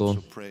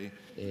pronto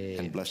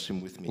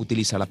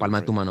utilizar la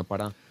palma de tu mano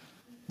para,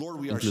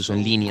 incluso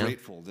en línea,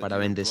 para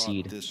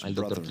bendecir al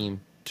Dr. Kim.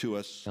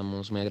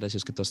 Estamos muy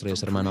agradecidos que tú has traído a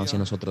este hermano hacia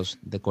nosotros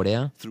de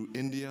Corea,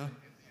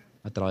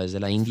 a través de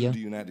la India,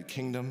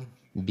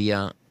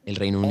 vía el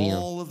Reino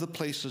Unido,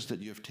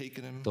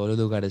 todos los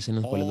lugares en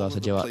los cuales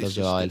los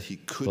llevaba a él,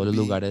 todos los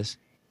lugares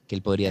que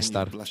él podría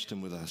estar,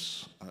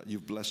 y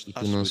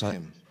tú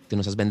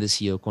nos has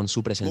bendecido con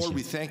su presencia.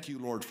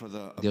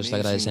 Dios, te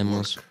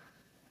agradecemos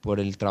por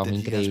el trabajo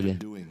increíble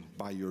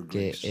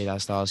que Él ha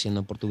estado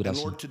haciendo por tu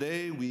gracia.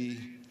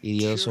 Y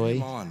Dios,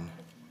 hoy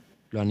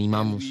lo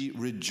animamos y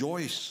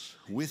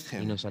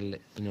nos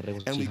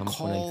regocijamos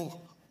con Él.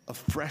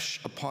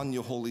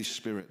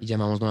 Y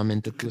llamamos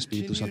nuevamente a tu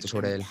Espíritu Santo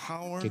sobre Él,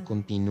 que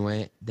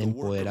continúe de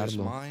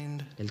empoderarlo,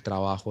 el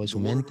trabajo de su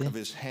mente,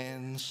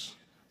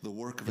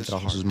 el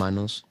trabajo de sus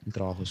manos, el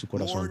trabajo de su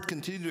corazón.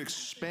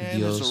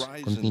 Dios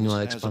continúa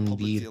a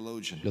expandir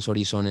los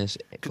horizontes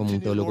como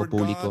un teólogo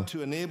público.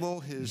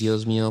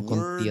 Dios mío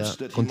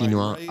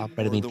continúa a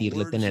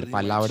permitirle tener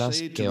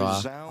palabras que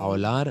va a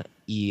hablar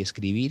y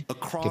escribir,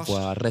 que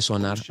pueda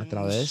resonar a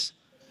través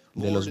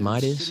de los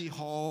mares,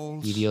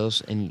 y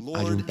Dios en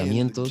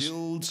ayuntamientos,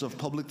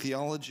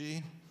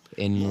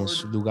 en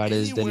los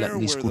lugares del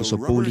discurso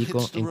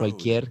público, en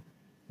cualquier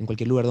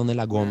lugar donde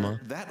la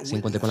goma se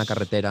encuentre con la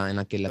carretera, en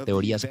la que la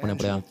teoría se pone a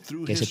prueba,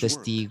 que ese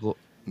testigo,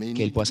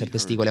 que él pueda ser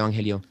testigo del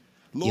Evangelio,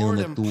 y en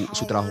donde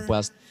su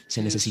trabajo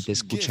se necesite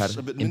escuchar.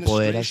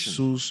 Empodera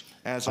sus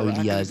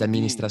habilidades de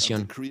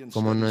administración,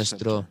 como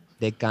nuestro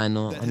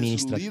decano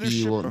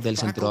administrativo del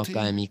Centro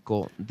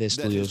Académico de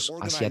Estudios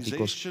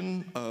Asiáticos,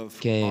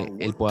 que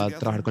él pueda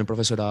trabajar con el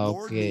profesorado,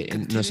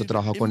 que nuestro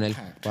trabajo con él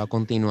pueda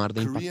continuar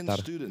de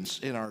impactar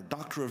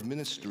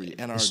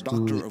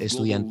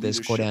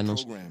estudiantes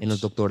coreanos en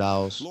los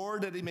doctorados,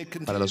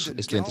 para los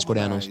estudiantes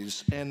coreanos.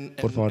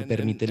 Por favor,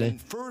 permítele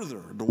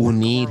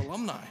unir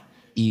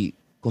y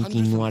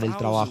continuar el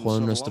trabajo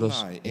de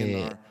nuestros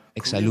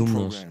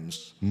exalumnos,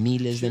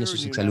 miles de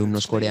nuestros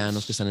exalumnos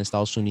coreanos que están en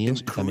Estados Unidos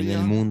y también en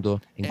el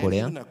mundo, en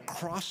Corea,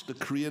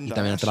 y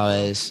también a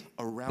través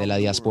de la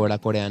diáspora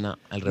coreana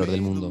alrededor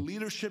del mundo.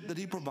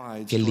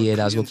 Que el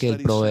liderazgo que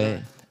él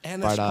provee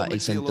para el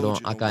Centro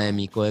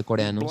Académico de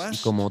Coreanos y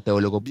como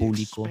teólogo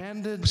público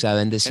sea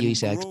bendecido y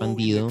sea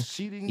expandido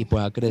y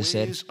pueda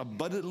crecer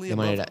de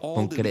manera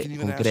con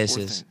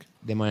creces,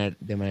 de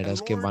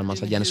maneras que van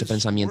más allá de nuestro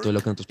pensamiento de lo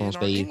que nosotros podemos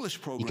pedir,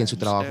 y que en su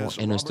trabajo,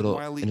 en nuestros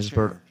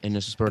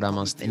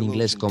programas en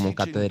inglés como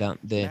Cátedra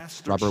de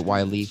Robert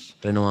Wiley,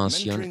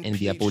 Renovación, en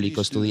Vida,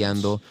 Pública,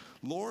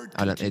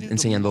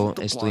 enseñando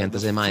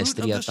estudiantes de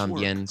maestría,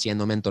 también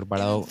siendo mentor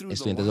para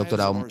estudiantes de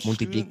doctorado,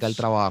 multiplica el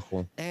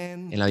trabajo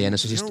en la vida de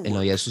sus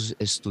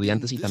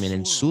estudiantes y también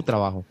en su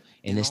trabajo,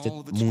 en este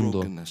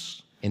mundo,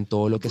 en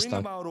todo lo que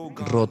está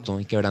roto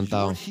y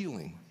quebrantado.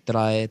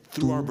 Trae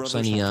tu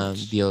sanidad,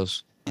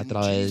 Dios, a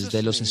través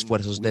de los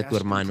esfuerzos de tu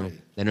hermano,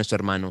 de nuestro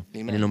hermano.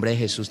 En el nombre de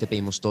Jesús te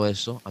pedimos todo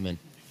eso. Amén.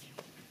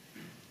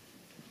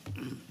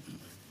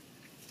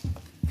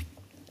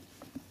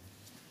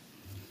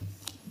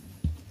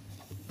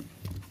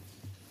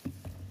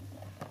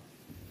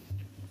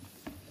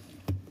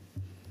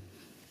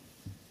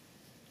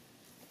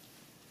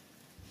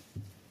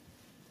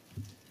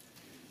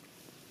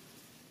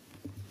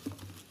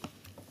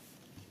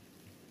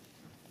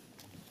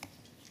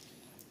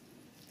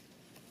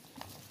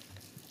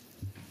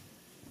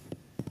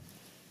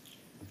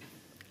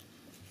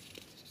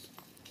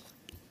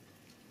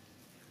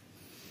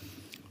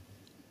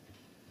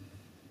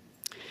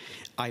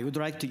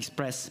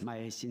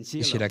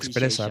 Quisiera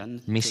expresar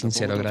mi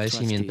sincero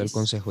agradecimiento al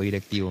Consejo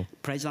Directivo,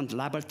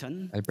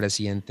 al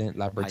Presidente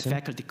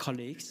Laberton,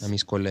 a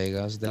mis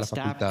colegas de la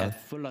facultad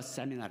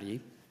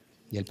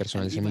y al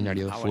personal del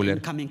seminario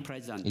Fuller,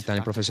 y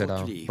también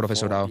profesorado, y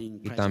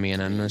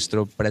también a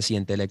nuestro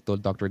presidente electo,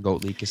 el Dr.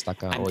 Gottlieb, que está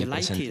acá hoy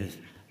presente.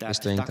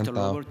 Estoy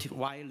encantado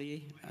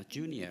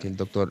que el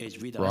Dr.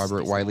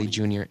 Robert Wiley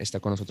Jr. está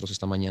con nosotros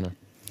esta mañana.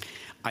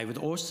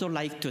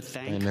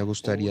 También me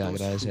gustaría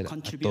agradecer a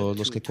todos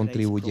los que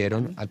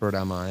contribuyeron al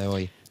programa de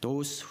hoy,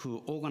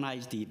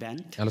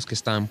 a los que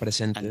están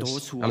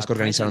presentes, a los que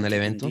organizaron el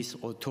evento,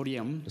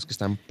 los que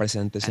están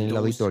presentes en el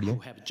auditorio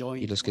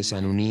y los que se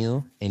han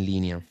unido en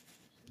línea.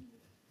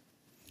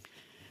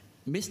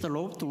 El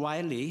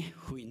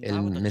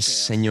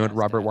señor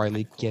Robert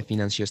Wiley, que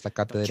financió esta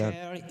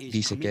cátedra,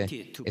 dice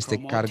que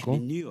este cargo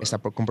está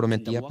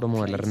comprometido a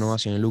promover la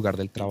renovación en lugar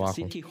del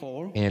trabajo,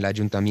 en el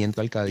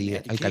ayuntamiento,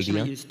 alcaldía,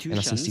 en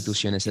las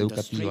instituciones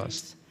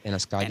educativas, en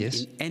las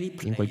calles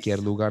y en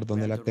cualquier lugar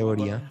donde la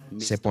teoría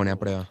se pone a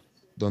prueba,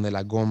 donde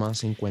la goma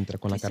se encuentra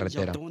con la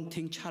carretera.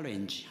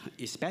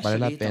 Vale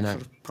la pena,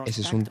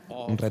 ese es un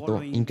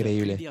reto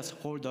increíble,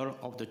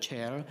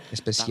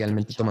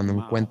 especialmente tomando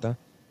en cuenta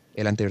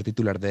el anterior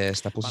titular de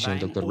esta posición,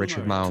 Dr.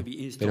 Richard Mao,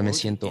 pero me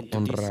siento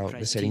honrado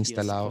de ser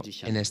instalado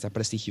en esta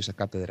prestigiosa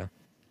cátedra.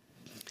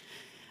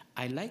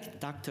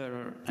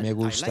 Me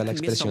gusta la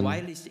expresión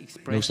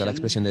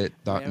de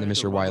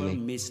Mr.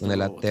 Wiley, donde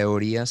la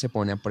teoría se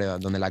pone a prueba,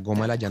 donde la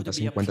goma de la llanta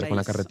se encuentra con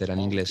la carretera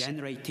en inglés.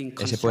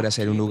 Ese podría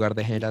ser un lugar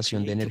de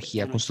generación de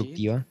energía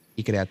constructiva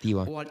y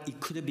creativa,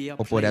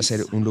 o podría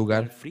ser un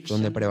lugar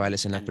donde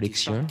prevalecen la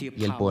fricción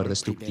y el poder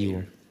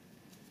destructivo.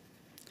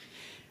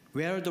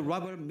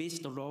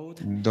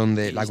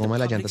 Donde la goma de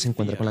la llanta se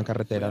encuentra con la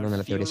carretera, donde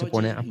la teoría se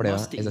pone a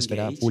prueba, es la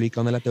esfera pública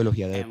donde la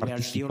teología debe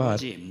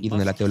participar y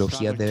donde la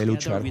teología debe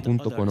luchar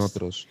junto con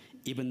otros,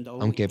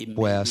 aunque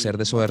pueda ser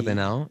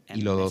desordenado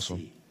y lodoso.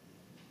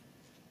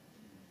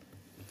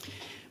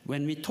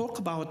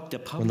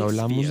 Cuando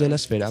hablamos de la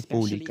esfera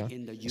pública,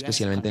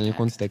 especialmente en el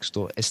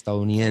contexto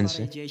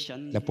estadounidense,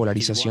 la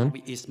polarización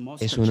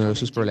es uno de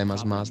sus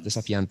problemas más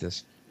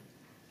desafiantes.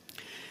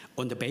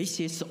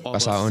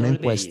 Basado en una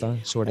encuesta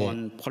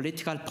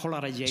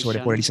sobre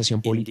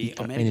polarización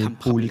política en el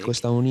público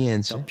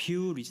estadounidense,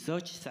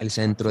 el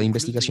Centro de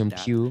Investigación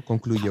Pew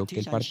concluyó que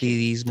el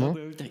partidismo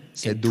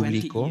se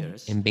duplicó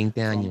en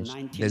 20 años,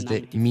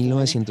 desde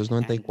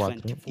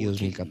 1994 y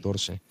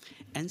 2014,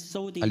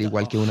 al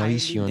igual que una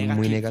visión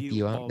muy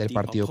negativa del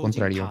partido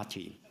contrario.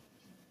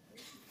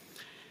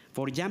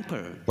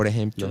 Por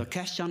ejemplo,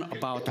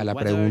 a la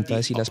pregunta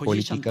de si las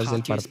políticas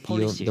del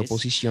partido de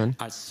oposición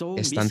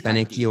están tan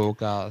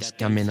equivocadas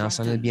que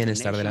amenazan el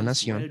bienestar de la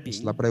nación,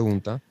 es la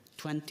pregunta,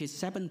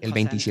 el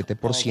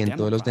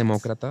 27% de los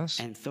demócratas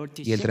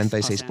y el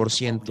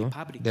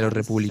 36% de los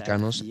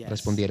republicanos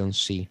respondieron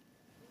sí.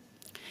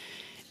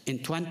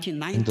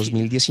 En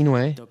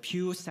 2019,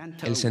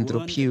 el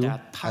Centro Pew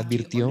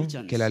advirtió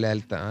que la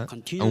lealtad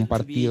a un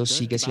partido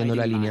sigue siendo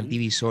la línea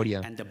divisoria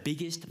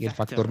y el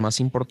factor más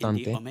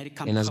importante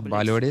en los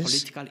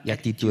valores y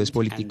actitudes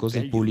políticos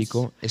del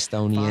público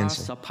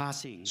estadounidense,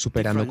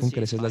 superando con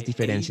creces las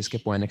diferencias que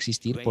puedan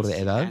existir por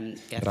edad,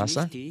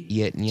 raza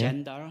y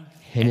etnia,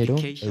 género,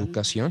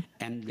 educación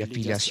y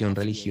afiliación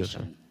religiosa.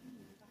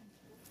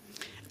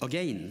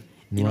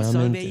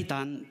 Nuevamente,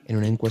 en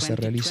una encuesta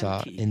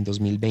realizada en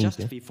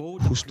 2020,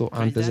 justo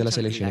antes de las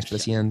elecciones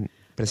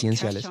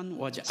presidenciales,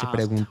 se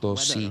preguntó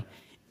si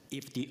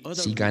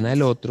gana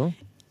el otro,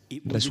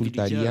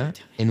 resultaría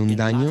en un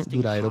daño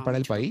duradero para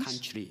el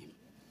país.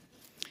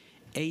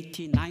 El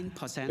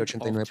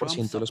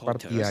 89% de los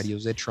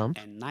partidarios de Trump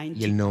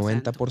y el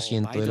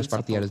 90% de los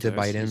partidarios de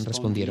Biden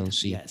respondieron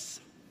sí.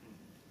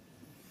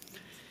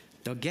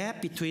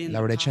 La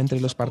brecha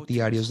entre los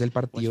partidarios del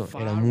partido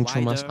era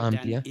mucho más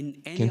amplia que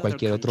en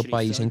cualquier otro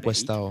país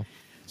encuestado,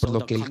 por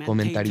lo que el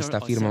comentarista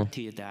afirmó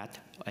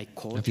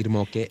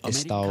que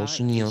Estados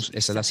Unidos,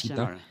 esta es la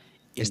cita,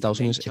 Estados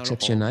Unidos es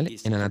excepcional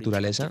en la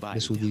naturaleza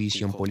de su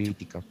división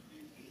política.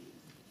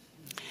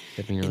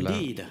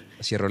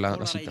 Cierro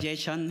la cita.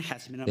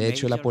 De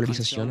hecho, la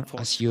polarización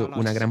ha sido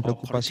una gran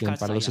preocupación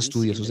para los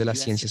estudiosos de las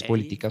ciencias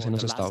políticas en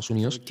los Estados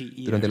Unidos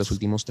durante los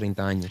últimos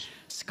 30 años.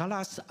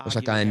 Los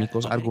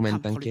académicos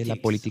argumentan que la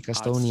política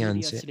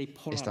estadounidense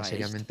está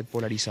seriamente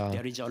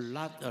polarizada.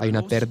 Hay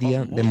una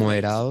pérdida de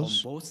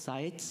moderados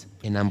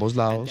en ambos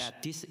lados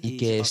y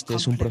que este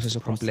es un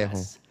proceso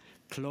complejo,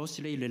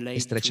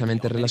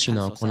 estrechamente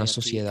relacionado con la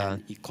sociedad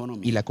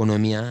y la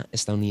economía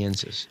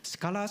estadounidenses.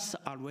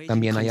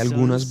 También hay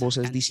algunas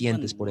voces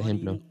disidentes, por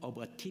ejemplo,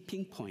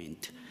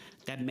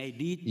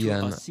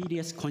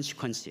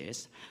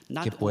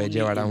 que puede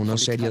llevar a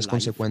unas serias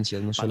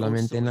consecuencias, no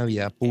solamente en la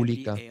vida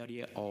pública.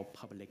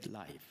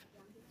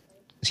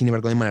 Sin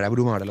embargo, de manera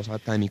abrumadora, los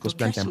académicos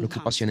plantean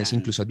preocupaciones e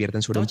incluso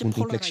advierten sobre un punto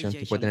de inflexión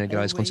que puede tener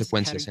graves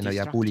consecuencias en la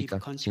vida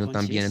pública, sino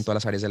también en todas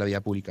las áreas de la vida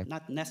pública.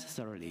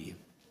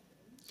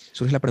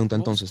 Surge la pregunta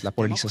entonces, ¿la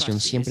polarización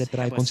siempre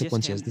trae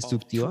consecuencias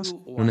destructivas?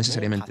 No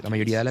necesariamente. La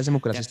mayoría de las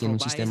democracias tienen un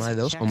sistema de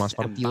 2 o más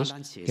partidos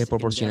que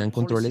proporcionan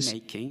controles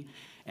y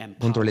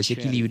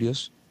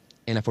equilibrios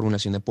en la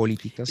formulación de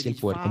políticas y el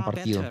poder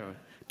compartido.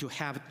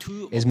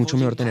 Es mucho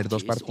mejor tener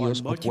 2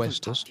 partidos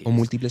opuestos o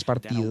múltiples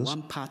partidos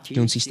que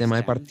un sistema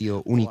de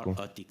partido único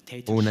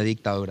o una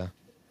dictadura.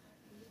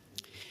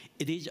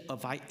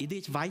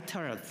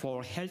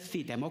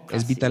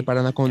 Es vital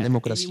para una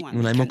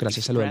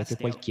democracia saludable que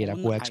cualquiera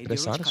pueda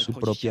expresar su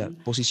propia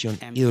posición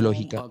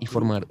ideológica y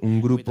formar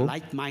un grupo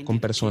con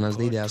personas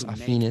de ideas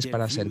afines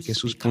para hacer que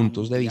sus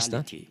puntos de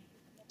vista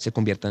se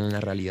conviertan en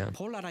la realidad.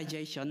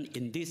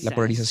 La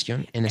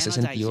polarización, en ese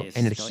sentido,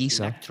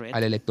 energiza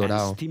al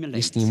electorado y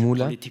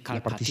estimula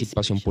la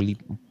participación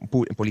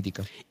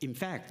política.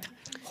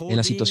 En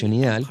la situación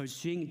ideal,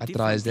 a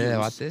través de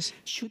debates,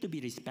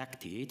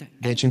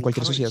 de hecho, en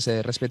cualquier sociedad se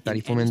debe respetar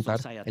y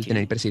fomentar el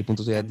tener y percibir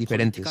puntos de vista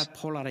diferentes.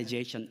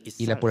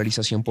 Y la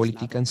polarización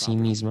política en sí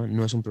misma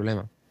no es un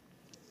problema.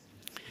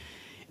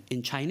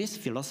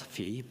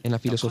 En la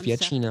filosofía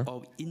china,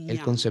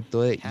 el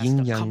concepto de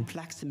yin-yang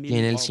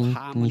tiene el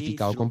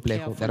significado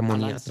complejo de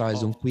armonía a través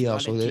de un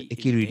cuidadoso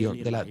equilibrio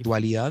de la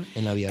dualidad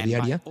en la vida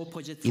diaria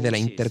y de la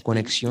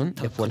interconexión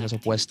de fuerzas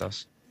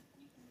opuestas.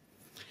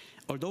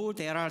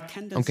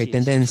 Aunque hay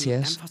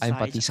tendencias a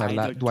enfatizar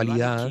la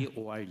dualidad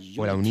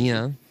o la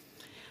unidad,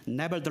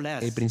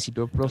 el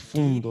principio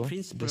profundo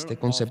de este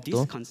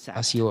concepto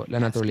ha sido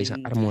la naturaleza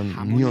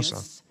armoniosa,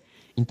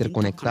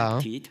 interconectada,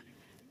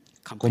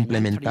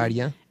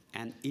 complementaria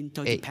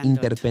e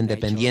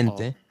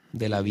interdependiente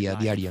de la vida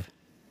diaria.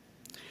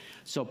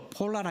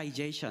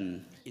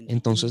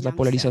 Entonces, la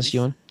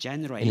polarización,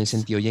 en el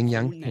sentido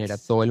yin-yang, genera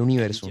todo el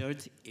universo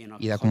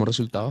y da como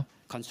resultado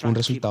un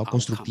resultado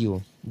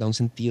constructivo, da un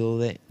sentido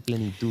de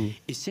plenitud.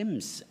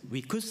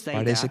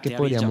 Parece que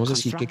podríamos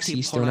decir que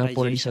existe una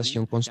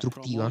polarización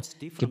constructiva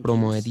que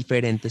promueve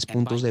diferentes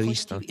puntos de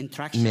vista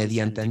y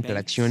mediante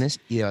interacciones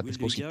y debates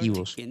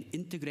positivos,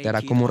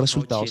 dará como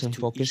resultados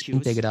enfoques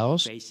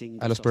integrados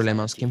a los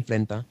problemas que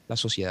enfrenta la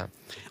sociedad.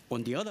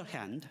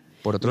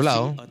 Por otro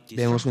lado,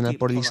 vemos una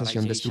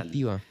polarización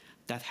destructiva,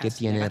 que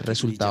tiene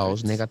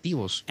resultados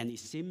negativos.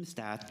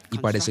 Y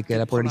parece que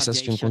la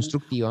polarización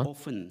constructiva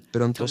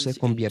pronto se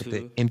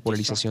convierte en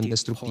polarización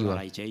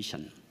destructiva.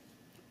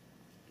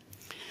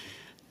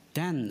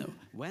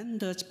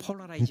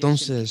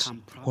 Entonces,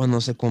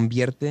 cuando se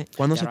convierte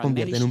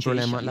en un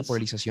problema la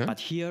polarización,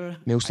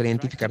 me gustaría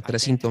identificar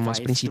 3 síntomas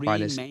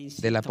principales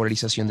de la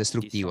polarización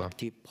destructiva.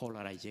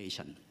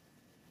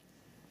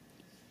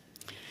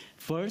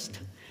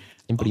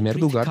 En primer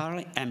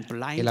lugar,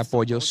 el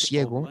apoyo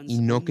ciego y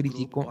no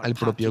crítico al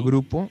propio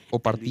grupo o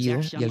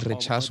partido y el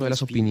rechazo de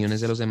las opiniones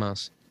de los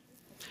demás.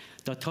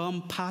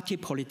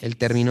 El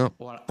término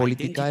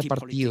política de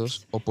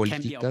partidos o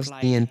políticas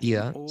de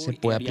identidad se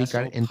puede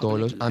aplicar en todos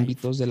los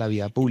ámbitos de la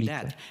vida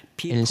pública,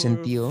 en el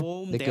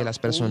sentido de que las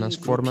personas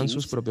forman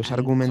sus propios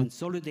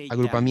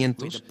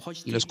agrupamientos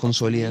y los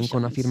consolidan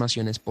con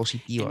afirmaciones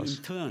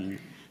positivas,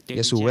 y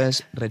a su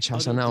vez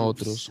rechazan a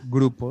otros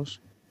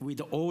grupos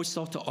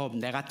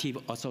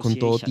con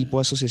todo tipo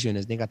de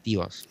asociaciones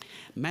negativas.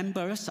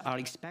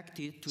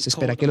 Se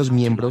espera que los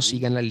miembros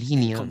sigan la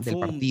línea del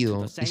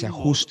partido y se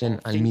ajusten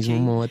al mismo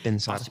modo de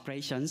pensar,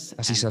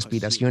 a sus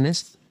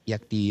aspiraciones y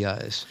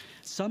actividades.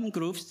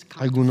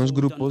 Algunos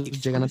grupos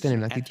llegan a tener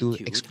una actitud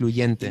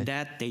excluyente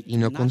y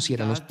no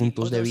consideran los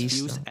puntos de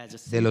vista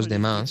de los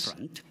demás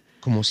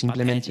como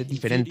simplemente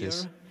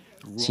diferentes,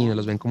 sino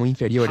los ven como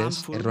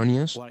inferiores,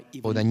 erróneos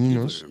o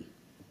dañinos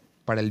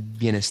para el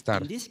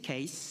bienestar.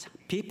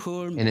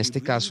 En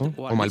este caso,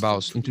 o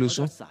malvados.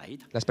 Incluso,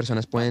 las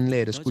personas pueden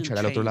leer o escuchar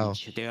al otro lado,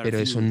 pero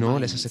eso no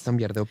les hace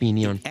cambiar de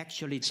opinión,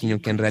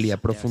 sino que en realidad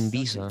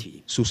profundiza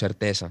su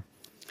certeza.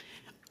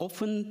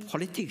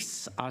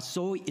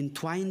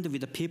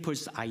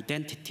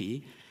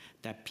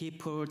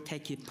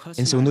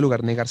 En segundo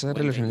lugar, negarse a las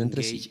relaciones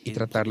entre sí y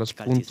tratar los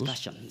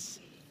puntos.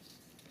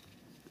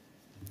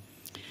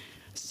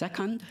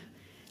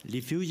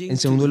 En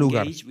segundo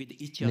lugar,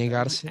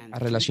 negarse a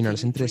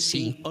relacionarse entre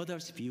sí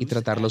y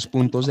tratar los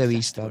puntos de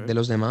vista de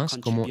los demás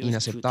como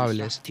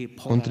inaceptables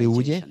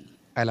contribuye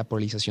a la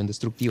polarización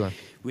destructiva.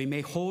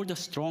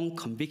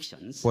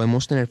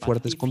 Podemos tener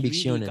fuertes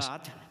convicciones,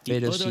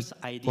 pero si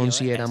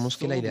consideramos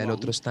que la idea del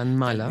otro es tan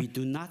mala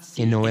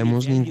que no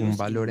vemos ningún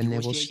valor en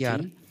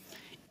negociar,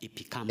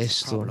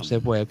 esto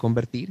se puede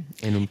convertir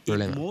en un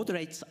problema.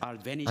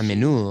 A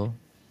menudo,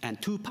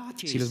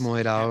 si los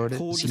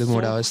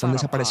moderados están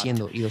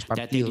desapareciendo y 2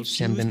 partidos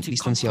se han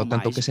distanciado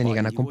tanto que se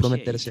niegan a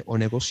comprometerse o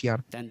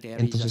negociar,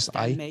 entonces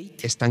hay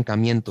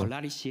estancamiento,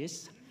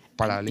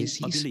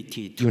 parálisis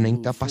y una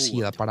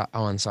incapacidad para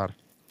avanzar.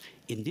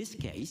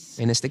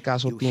 En este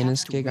caso,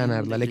 tienes que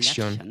ganar la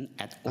elección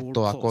a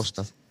toda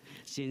costa,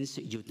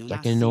 ya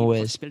que no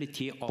ves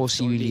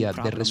posibilidad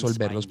de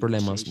resolver los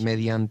problemas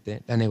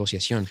mediante la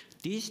negociación.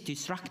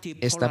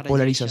 Esta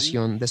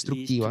polarización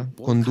destructiva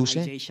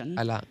conduce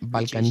a la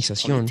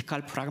balcanización,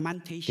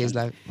 que es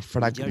la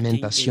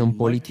fragmentación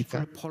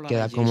política que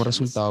da como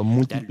resultado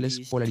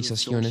múltiples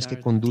polarizaciones que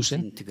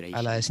conducen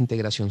a la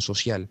desintegración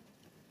social.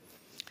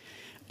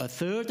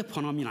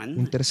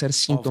 Un tercer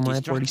síntoma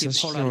de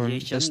polarización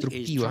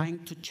destructiva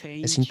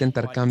es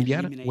intentar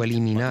cambiar o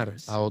eliminar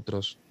a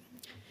otros.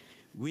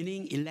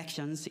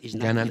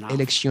 Ganar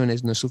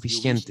elecciones no es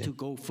suficiente.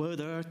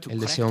 El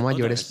deseo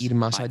mayor es ir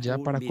más allá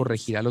para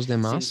corregir a los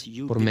demás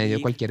por medio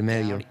de cualquier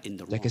medio,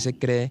 ya que se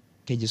cree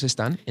que ellos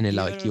están en el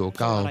lado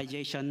equivocado.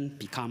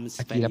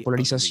 Aquí la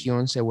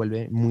polarización se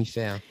vuelve muy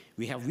fea.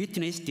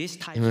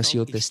 Hemos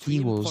sido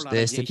testigos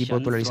de este tipo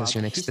de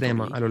polarización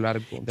extrema a lo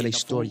largo de la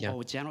historia,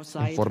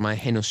 en forma de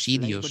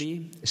genocidios,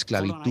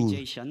 esclavitud,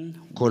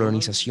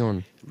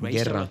 colonización,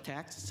 guerra,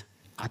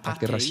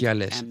 ataques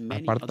raciales,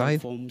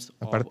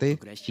 apartheid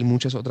y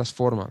muchas otras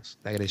formas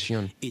de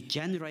agresión.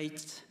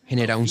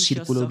 Genera un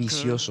círculo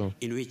vicioso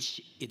en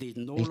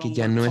el que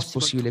ya no es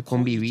posible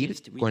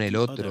convivir con el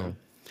otro,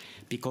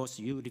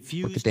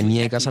 porque te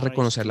niegas a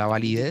reconocer la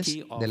validez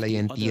de la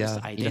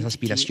identidad y las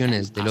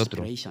aspiraciones del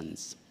otro.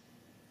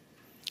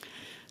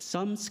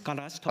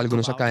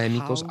 Algunos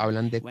académicos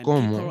hablan de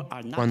cómo,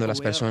 cuando las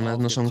personas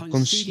no son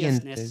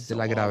conscientes de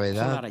la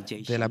gravedad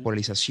de la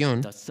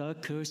polarización,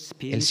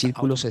 el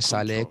círculo se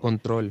sale de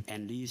control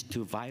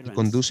y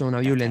conduce a una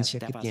violencia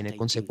que tiene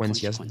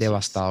consecuencias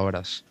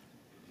devastadoras.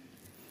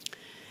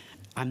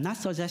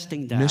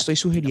 No estoy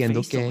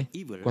sugiriendo que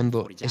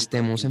cuando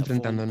estemos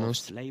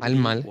enfrentándonos al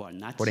mal,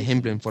 por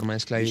ejemplo en forma de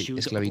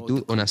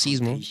esclavitud o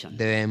nazismo,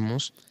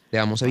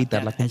 debamos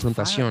evitar la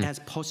confrontación,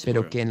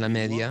 pero que en la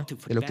medida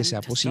de lo que sea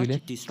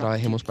posible,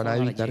 trabajemos para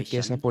evitar que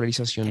esa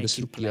polarización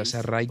destructiva se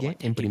arraigue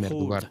en primer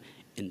lugar.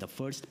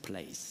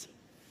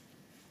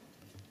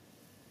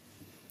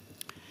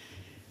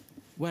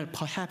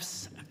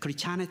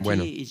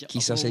 Bueno,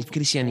 quizás el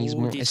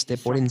cristianismo esté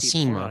por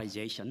encima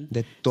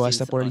de toda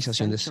esta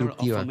polarización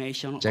destructiva,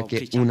 ya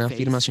que una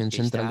afirmación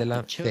central de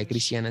la fe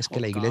cristiana es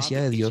que la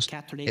Iglesia de Dios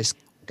es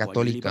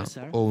católica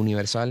o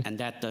universal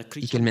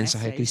y que el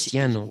mensaje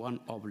cristiano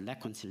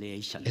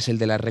es el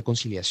de la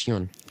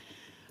reconciliación.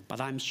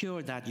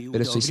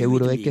 Pero estoy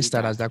seguro de que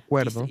estarás de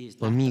acuerdo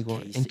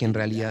conmigo en que en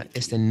realidad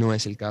este no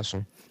es el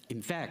caso.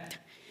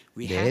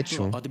 De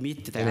hecho,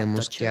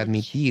 tenemos que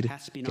admitir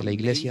que la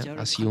Iglesia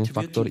ha sido un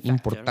factor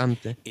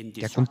importante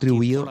que ha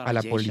contribuido a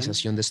la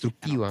polarización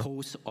destructiva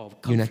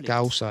y una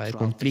causa de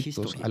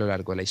conflictos a lo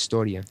largo de la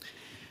historia.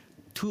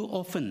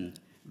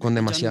 Con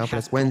demasiada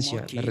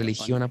frecuencia, la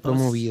religión ha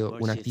promovido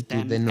una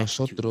actitud de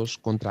nosotros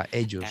contra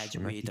ellos,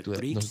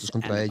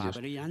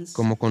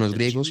 como con los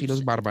griegos y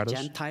los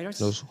bárbaros,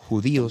 los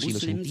judíos y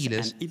los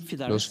gentiles,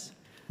 los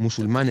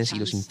musulmanes y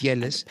los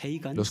infieles,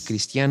 los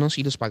cristianos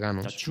y los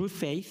paganos,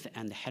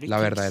 la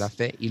verdadera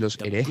fe y los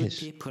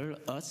herejes,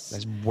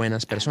 las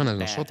buenas personas,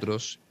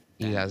 nosotros,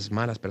 y las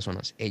malas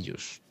personas,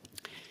 ellos.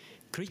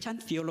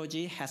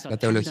 La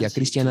teología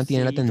cristiana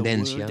tiene la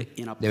tendencia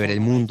de ver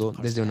el mundo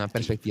desde una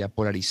perspectiva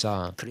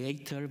polarizada: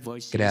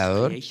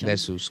 creador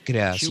versus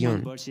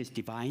creación,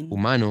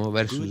 humano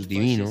versus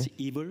divino,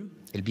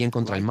 el bien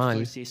contra el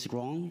mal,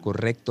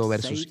 correcto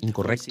versus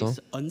incorrecto,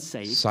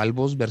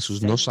 salvos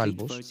versus no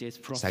salvos,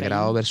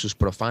 sagrado versus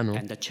profano,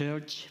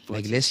 la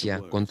Iglesia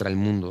contra el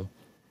mundo.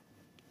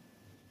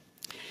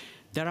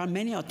 Ha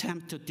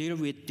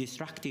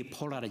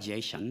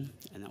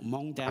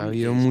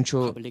habido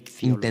muchos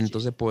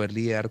intentos de poder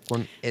lidiar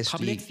con esto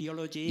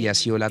y ha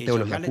sido la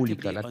teología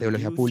pública. La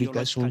teología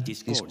pública es un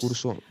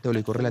discurso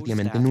teológico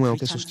relativamente nuevo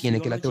que sostiene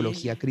que la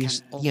teología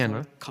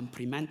cristiana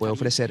puede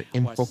ofrecer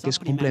enfoques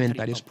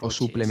complementarios o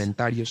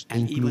suplementarios e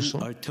incluso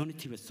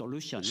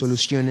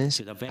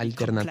soluciones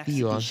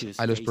alternativas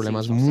a los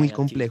problemas muy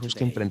complejos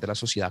que enfrenta la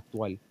sociedad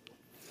actual.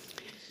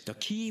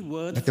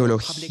 La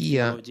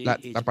teología,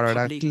 la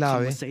palabra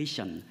clave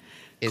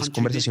es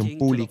conversación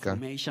pública,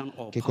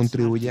 que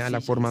contribuye a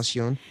la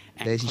formación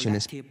de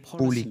decisiones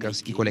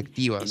públicas y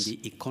colectivas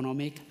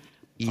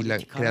y la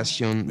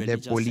creación de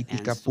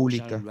política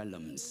pública.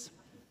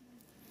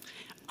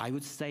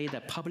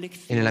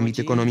 En el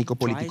ámbito económico,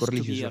 político,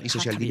 religioso y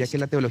social, diría que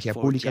la teología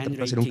pública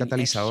trata de ser un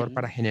catalizador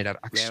para generar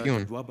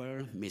acción,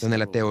 donde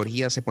la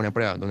teoría se pone a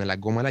prueba, donde la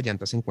goma de la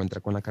llanta se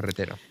encuentra con la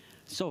carretera.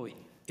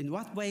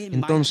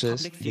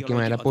 Entonces, ¿de qué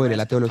manera podría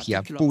la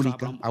teología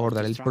pública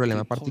abordar el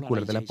problema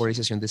particular de la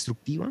polarización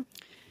destructiva?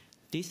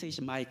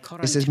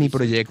 Este es mi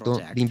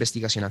proyecto de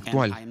investigación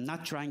actual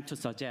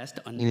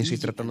y no estoy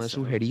tratando de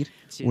sugerir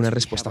una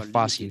respuesta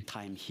fácil,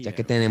 ya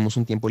que tenemos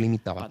un tiempo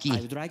limitado aquí,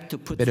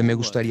 pero me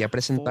gustaría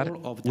presentar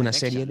una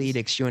serie de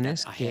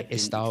direcciones que he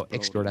estado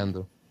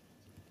explorando.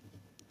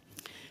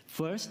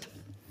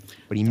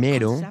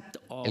 Primero,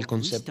 el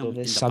concepto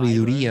de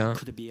sabiduría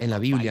en la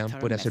Biblia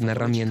puede ser una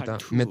herramienta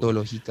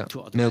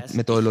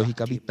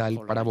metodológica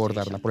vital para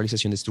abordar la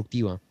polarización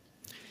destructiva.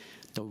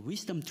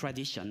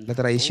 La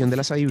tradición de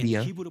la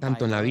sabiduría,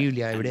 tanto en la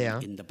Biblia hebrea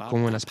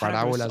como en las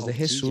parábolas de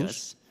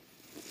Jesús,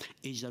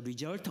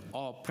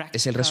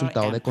 es el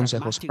resultado de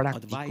consejos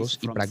prácticos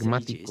y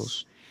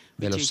pragmáticos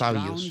de los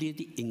sabios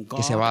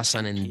que se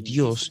basan en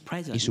Dios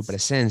y su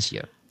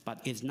presencia,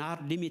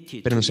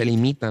 pero no se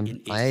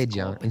limitan a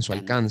ella en su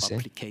alcance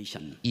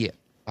y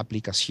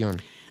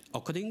aplicación.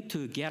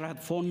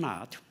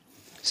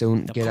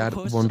 Según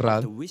Gerhard von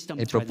Rad,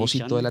 el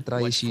propósito de la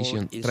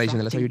tradición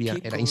de la sabiduría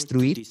era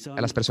instruir a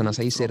las personas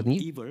a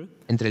discernir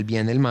entre el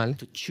bien y el mal,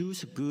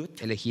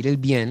 elegir el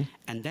bien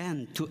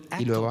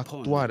y luego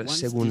actuar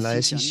según la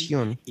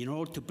decisión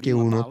que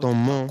uno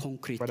tomó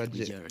para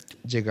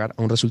llegar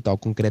a un resultado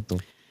concreto.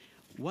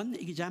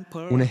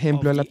 Un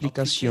ejemplo de la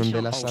aplicación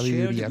de la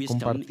sabiduría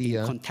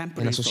compartida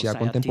en la sociedad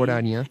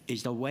contemporánea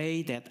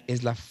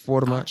es la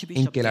forma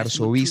en que el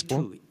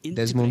arzobispo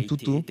Desmond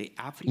Tutu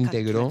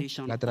integró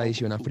la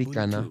tradición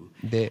africana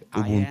de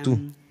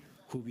Ubuntu.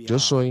 Yo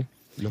soy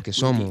lo que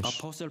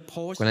somos,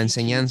 con la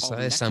enseñanza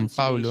de San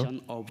Pablo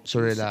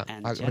sobre la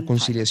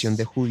reconciliación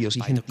de judíos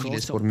y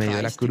gentiles por medio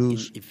de la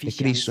cruz de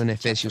Cristo en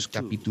Efesios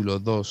capítulo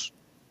 2.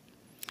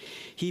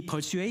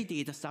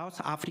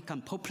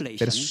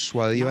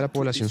 Persuadió a la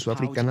población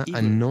sudafricana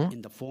a no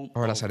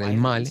abrazar el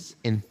mal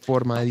en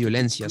forma de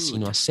violencia,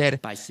 sino a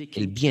hacer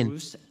el bien,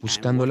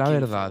 buscando la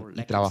verdad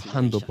y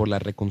trabajando por la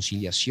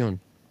reconciliación.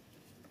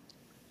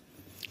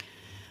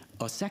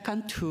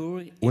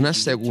 Una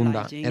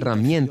segunda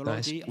herramienta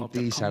es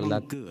utilizar la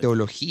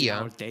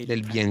teología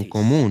del bien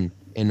común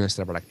en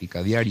nuestra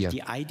práctica diaria.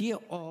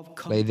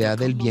 La idea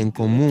del bien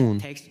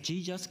común,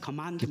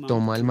 que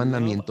toma el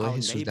mandamiento de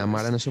Jesús de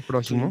amar a nuestro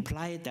prójimo,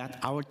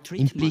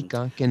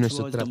 implica que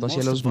nuestro trato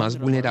hacia los más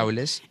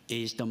vulnerables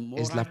es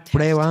la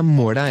prueba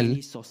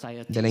moral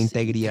de la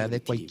integridad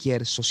de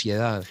cualquier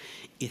sociedad.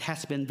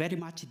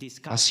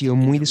 Ha sido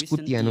muy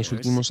discutida en los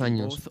últimos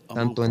años,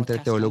 tanto entre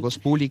teólogos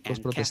públicos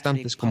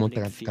protestantes como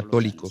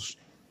católicos.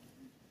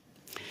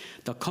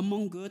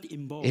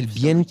 El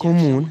bien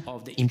común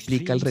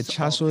implica el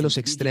rechazo de los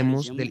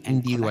extremos del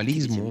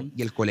individualismo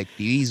y el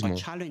colectivismo,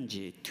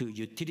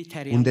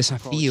 un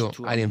desafío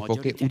al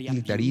enfoque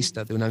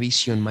utilitarista de una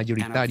visión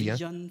mayoritaria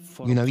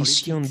y una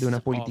visión de una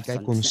política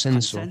de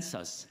consenso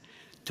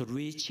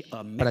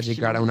para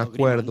llegar a un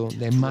acuerdo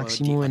de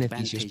máximo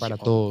beneficios para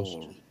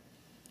todos.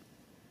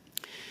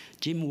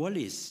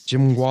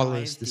 Jim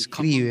Wallace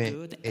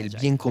describe el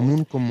bien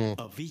común como,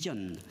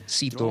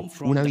 cito,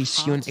 una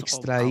visión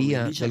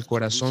extraída del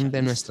corazón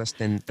de nuestras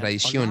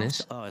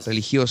tradiciones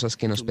religiosas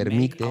que nos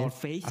permite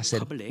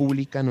hacer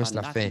pública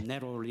nuestra fe,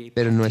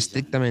 pero no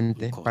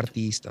estrictamente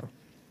partidista.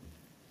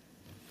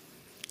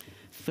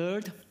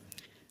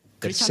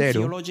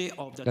 Tercero,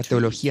 la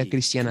teología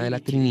cristiana de la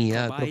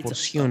Trinidad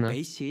proporciona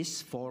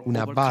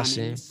una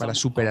base para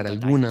superar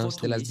algunas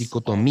de las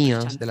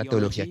dicotomías de la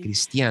teología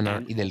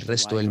cristiana y del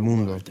resto del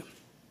mundo.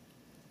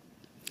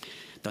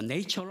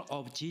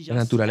 La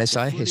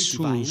naturaleza de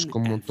Jesús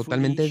como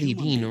totalmente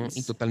divino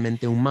y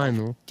totalmente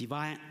humano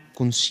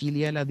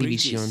concilia la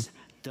división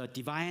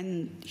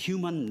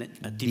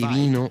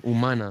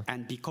divino-humana,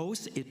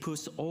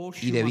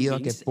 y debido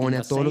a que pone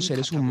a todos los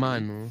seres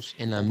humanos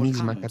en la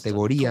misma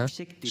categoría,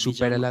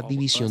 supera la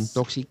división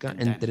tóxica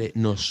entre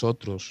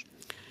nosotros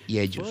y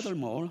ellos.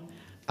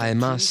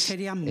 Además,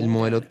 el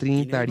modelo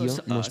trinitario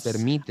nos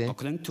permite,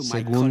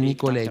 según mi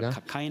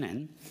colega,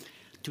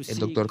 el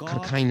Dr.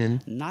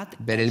 Karkainen,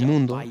 ver el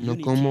mundo no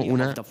como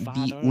una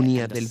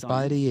biunidad del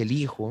Padre y el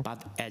Hijo,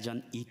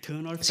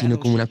 sino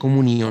como una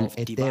comunión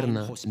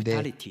eterna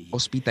de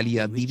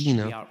hospitalidad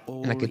divina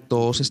en la que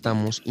todos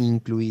estamos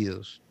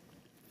incluidos.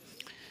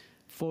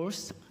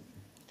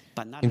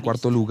 En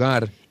cuarto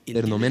lugar,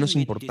 pero no menos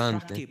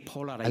importante,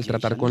 al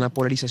tratar con la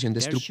polarización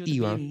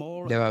destructiva,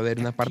 debe haber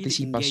una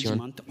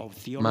participación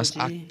más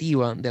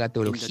activa de la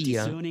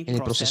teología en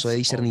el proceso de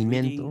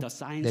discernimiento,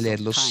 de leer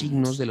los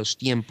signos de los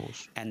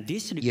tiempos.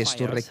 Y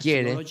esto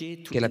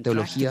requiere que la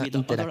teología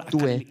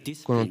interactúe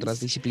con otras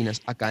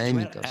disciplinas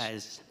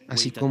académicas,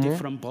 así como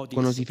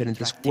con los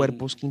diferentes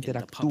cuerpos que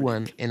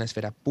interactúan en la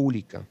esfera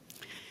pública.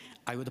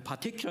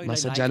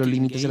 Más allá de los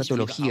límites de la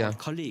teología,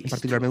 en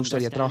particular me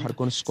gustaría trabajar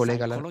con sus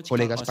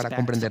colegas para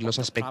comprender los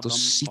aspectos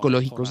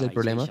psicológicos del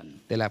problema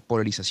de la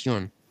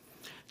polarización.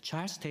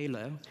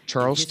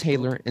 Charles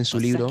Taylor, en su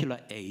libro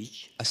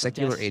A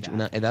Secular Age,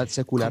 una edad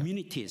secular,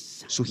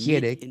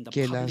 sugiere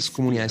que las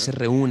comunidades se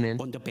reúnen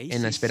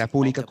en la esfera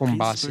pública con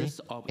base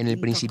en el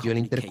principio de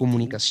la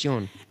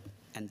intercomunicación,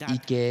 y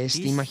que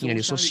este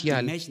imaginario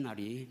social es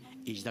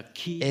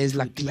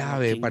la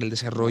clave para el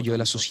desarrollo de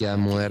la sociedad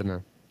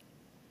moderna.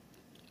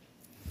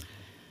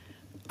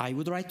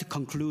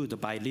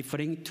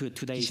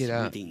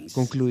 Quisiera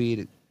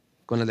concluir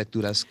con las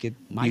lecturas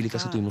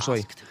bíblicas que tuvimos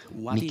hoy.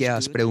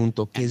 Miqueas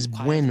preguntó qué es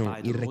bueno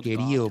y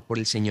requerido por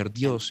el Señor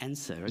Dios,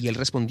 y él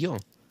respondió: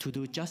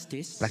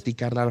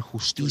 practicar la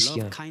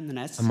justicia,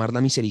 amar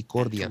la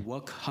misericordia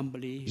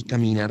y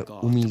caminar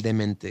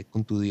humildemente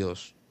con tu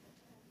Dios.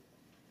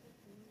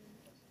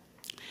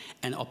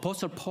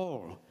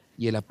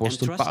 Y el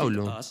apóstol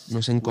Pablo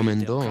nos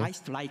encomendó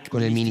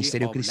con el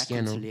ministerio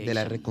cristiano de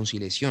la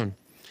reconciliación.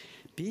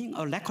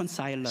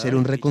 Ser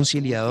un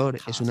reconciliador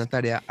es una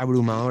tarea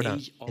abrumadora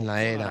en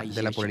la era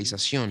de la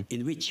polarización,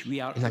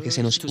 en la que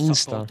se nos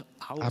insta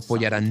a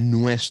apoyar a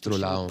nuestro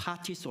lado,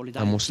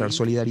 a mostrar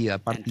solidaridad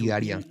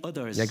partidaria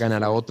y a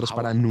ganar a otros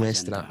para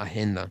nuestra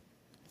agenda.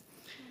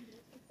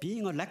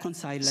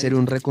 Ser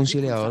un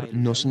reconciliador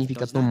no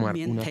significa tomar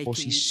una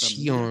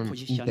posición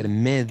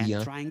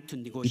intermedia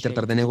y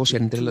tratar de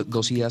negociar entre las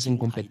dos ideas en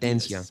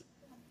competencia.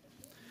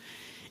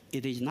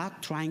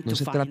 No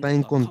se trata de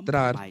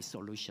encontrar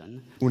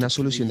una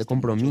solución de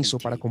compromiso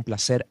para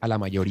complacer a la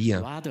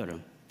mayoría.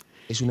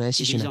 Es una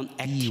decisión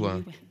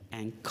activa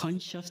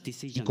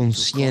y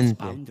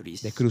consciente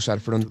de cruzar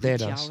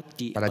fronteras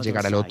para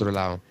llegar al otro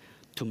lado,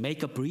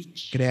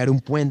 crear un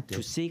puente,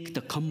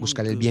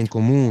 buscar el bien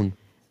común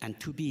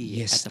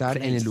y estar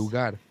en el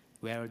lugar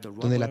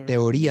donde la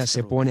teoría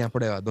se pone a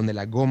prueba, donde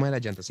la goma de la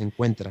llanta se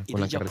encuentra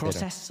con la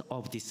carretera.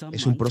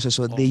 Es un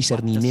proceso de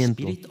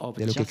discernimiento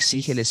de lo que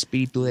exige el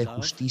espíritu de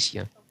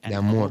justicia, de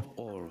amor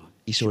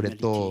y sobre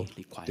todo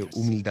de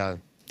humildad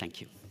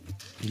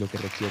y lo que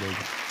requiere.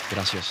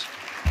 Gracias.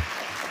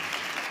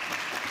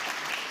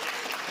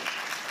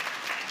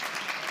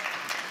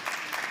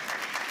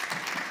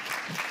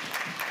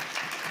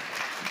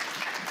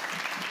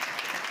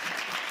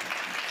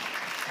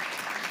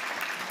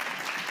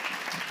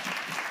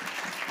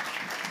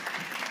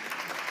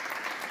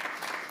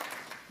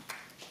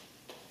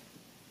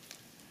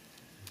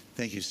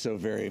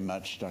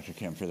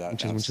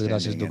 Muchas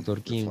gracias,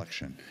 Dr. Kim.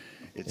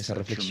 Esa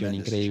reflexión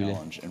increíble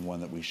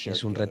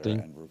es un reto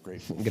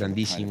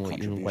grandísimo y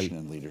en el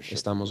cual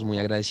estamos muy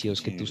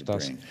agradecidos que tú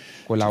estás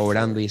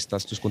colaborando y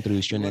tus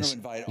contribuciones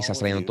y estás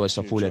trayendo todo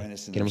esto a Fuller.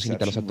 Queremos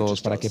invitarlos a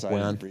todos para que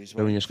puedan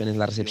reunirnos en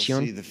la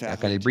recepción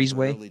acá en el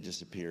Breezeway.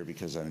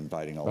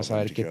 Vas a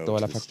ver que a todo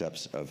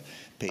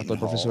el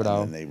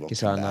profesorado que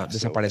se van a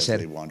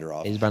desaparecer,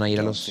 ellos van a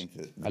ir a los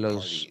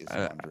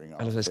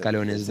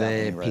escalones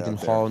de Peyton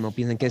Hall. No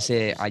piensen que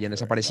se hayan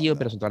desaparecido,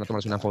 pero van a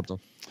tomarse una foto.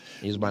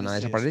 Ellos van a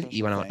desaparecer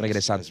y van a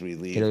regresar.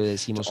 Quiero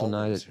decimos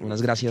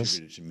unas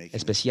gracias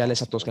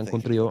especiales a todos que han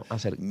contribuido a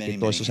hacer que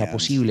todo esto sea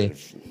posible.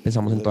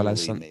 Pensamos en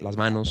todas las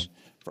manos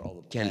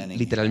que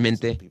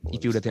literalmente y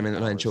figurativamente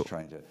lo han hecho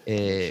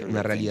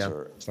una realidad.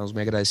 Estamos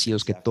muy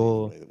agradecidos que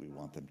todo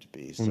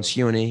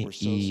funcione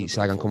y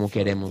se hagan como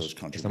queremos.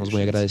 Estamos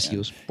muy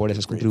agradecidos por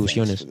esas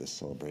contribuciones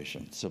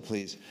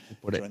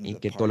y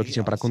que todo lo que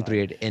hicieron para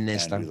contribuir en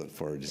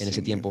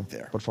ese tiempo.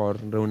 Por favor,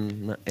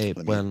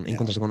 puedan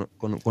encontrarse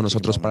con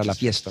nosotros para la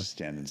fiesta.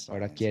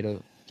 Ahora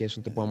quiero que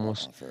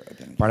podamos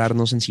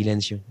pararnos en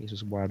silencio y eso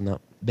es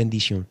una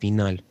bendición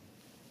final.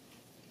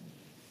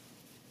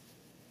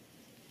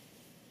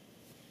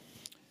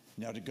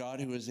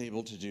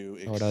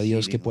 Ahora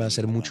Dios que puede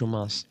hacer mucho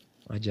más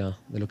allá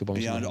de lo que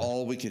podemos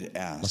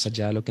imaginar, más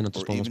allá de lo que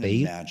nosotros podemos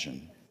pedir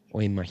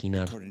o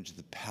imaginar,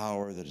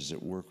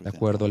 de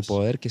acuerdo al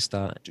poder que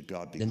está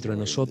dentro de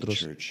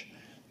nosotros,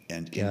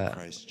 que a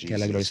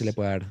la gloria se le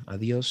puede dar a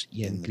Dios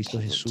y en Cristo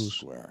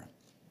Jesús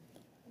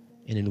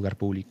en el lugar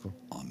público.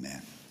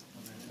 Amén.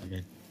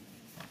 Amén.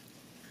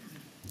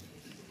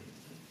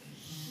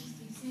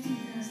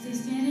 Stay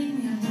standing.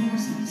 We have one more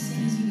song to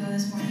sing as you go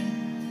this morning.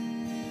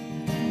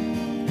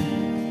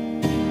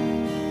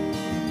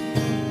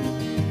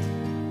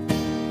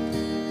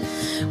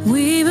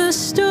 We've a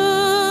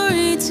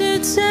story to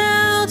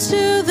tell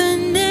to the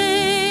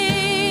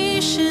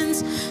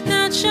nations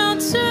that shall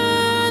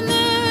turn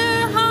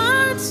their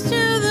hearts to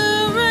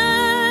the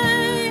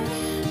right.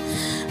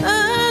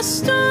 A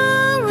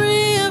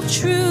story of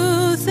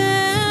truth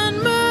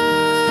and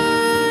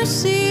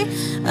mercy,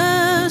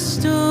 a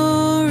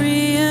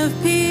story of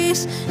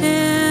peace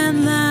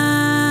and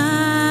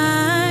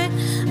light,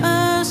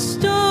 a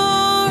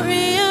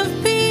story of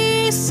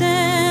peace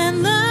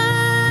and light.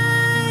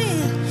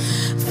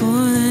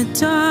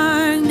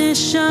 Darkness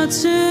shall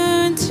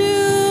turn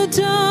to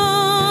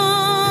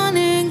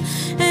dawning,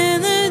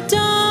 and the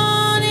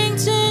dawning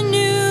to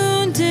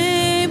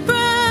noonday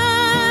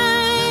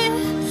bright,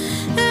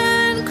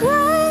 and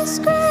Christ's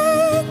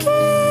great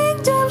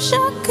kingdom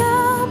shall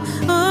come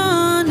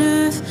on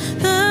earth,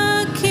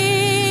 the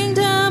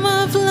kingdom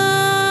of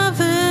love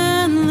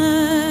and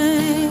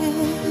light.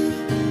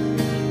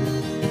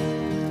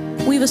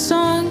 We've a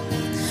song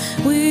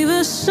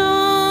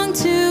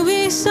to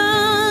be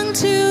sung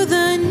to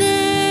the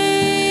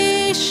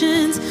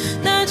nations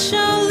that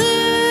shall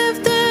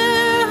lift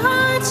their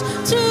hearts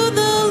to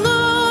the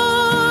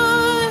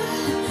Lord,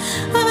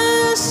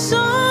 a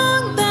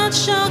song that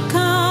shall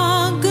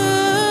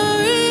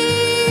conquer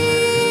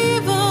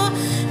evil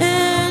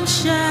and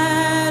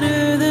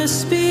shatter the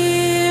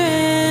spear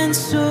and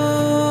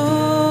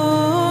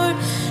sword,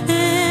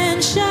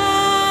 and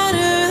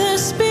shatter the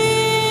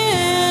spear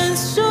and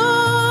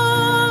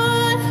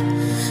sword,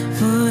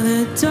 for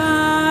the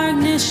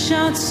darkness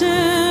shall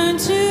turn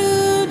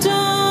to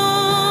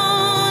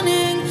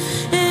dawning,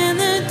 and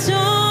the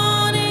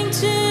dawning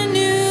to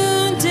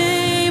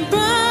noonday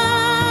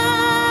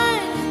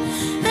bright,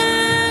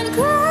 and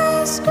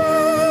Christ's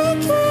great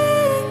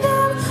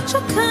kingdom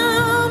shall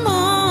come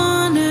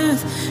on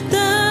earth,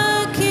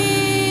 the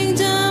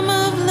kingdom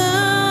of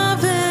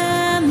love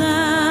and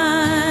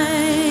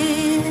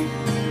light.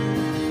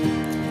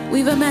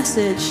 We've a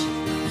message.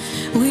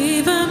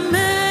 We've a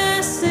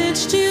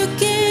message to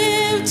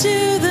give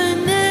to the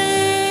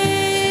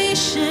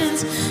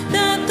nations,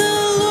 that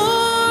the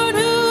Lord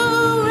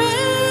who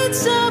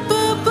reigns up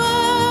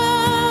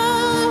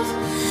above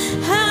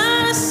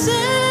has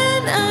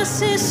sent us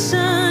His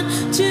Son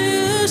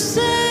to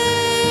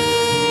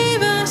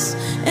save us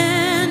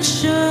and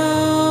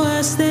show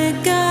us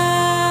that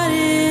God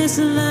is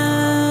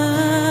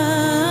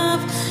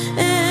love,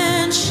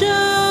 and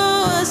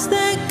show us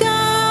that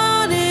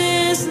God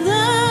is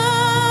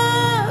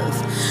love,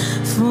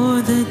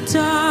 for the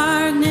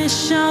darkness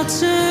shall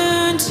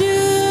turn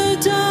to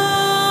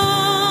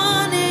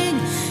dawning,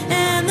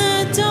 and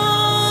the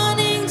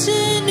dawning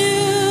to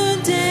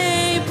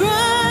noonday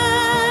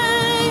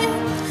bright,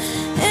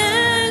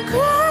 and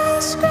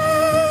Christ's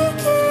great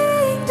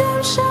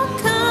kingdom shall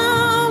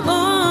come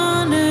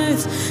on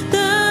earth,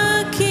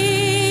 the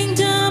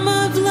kingdom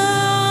of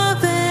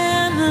love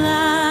and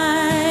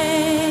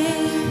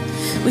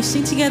light. We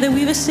sing together,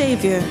 we've a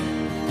Savior.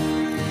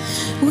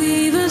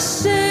 We've a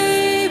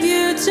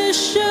Savior to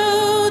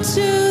show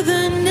to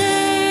the nations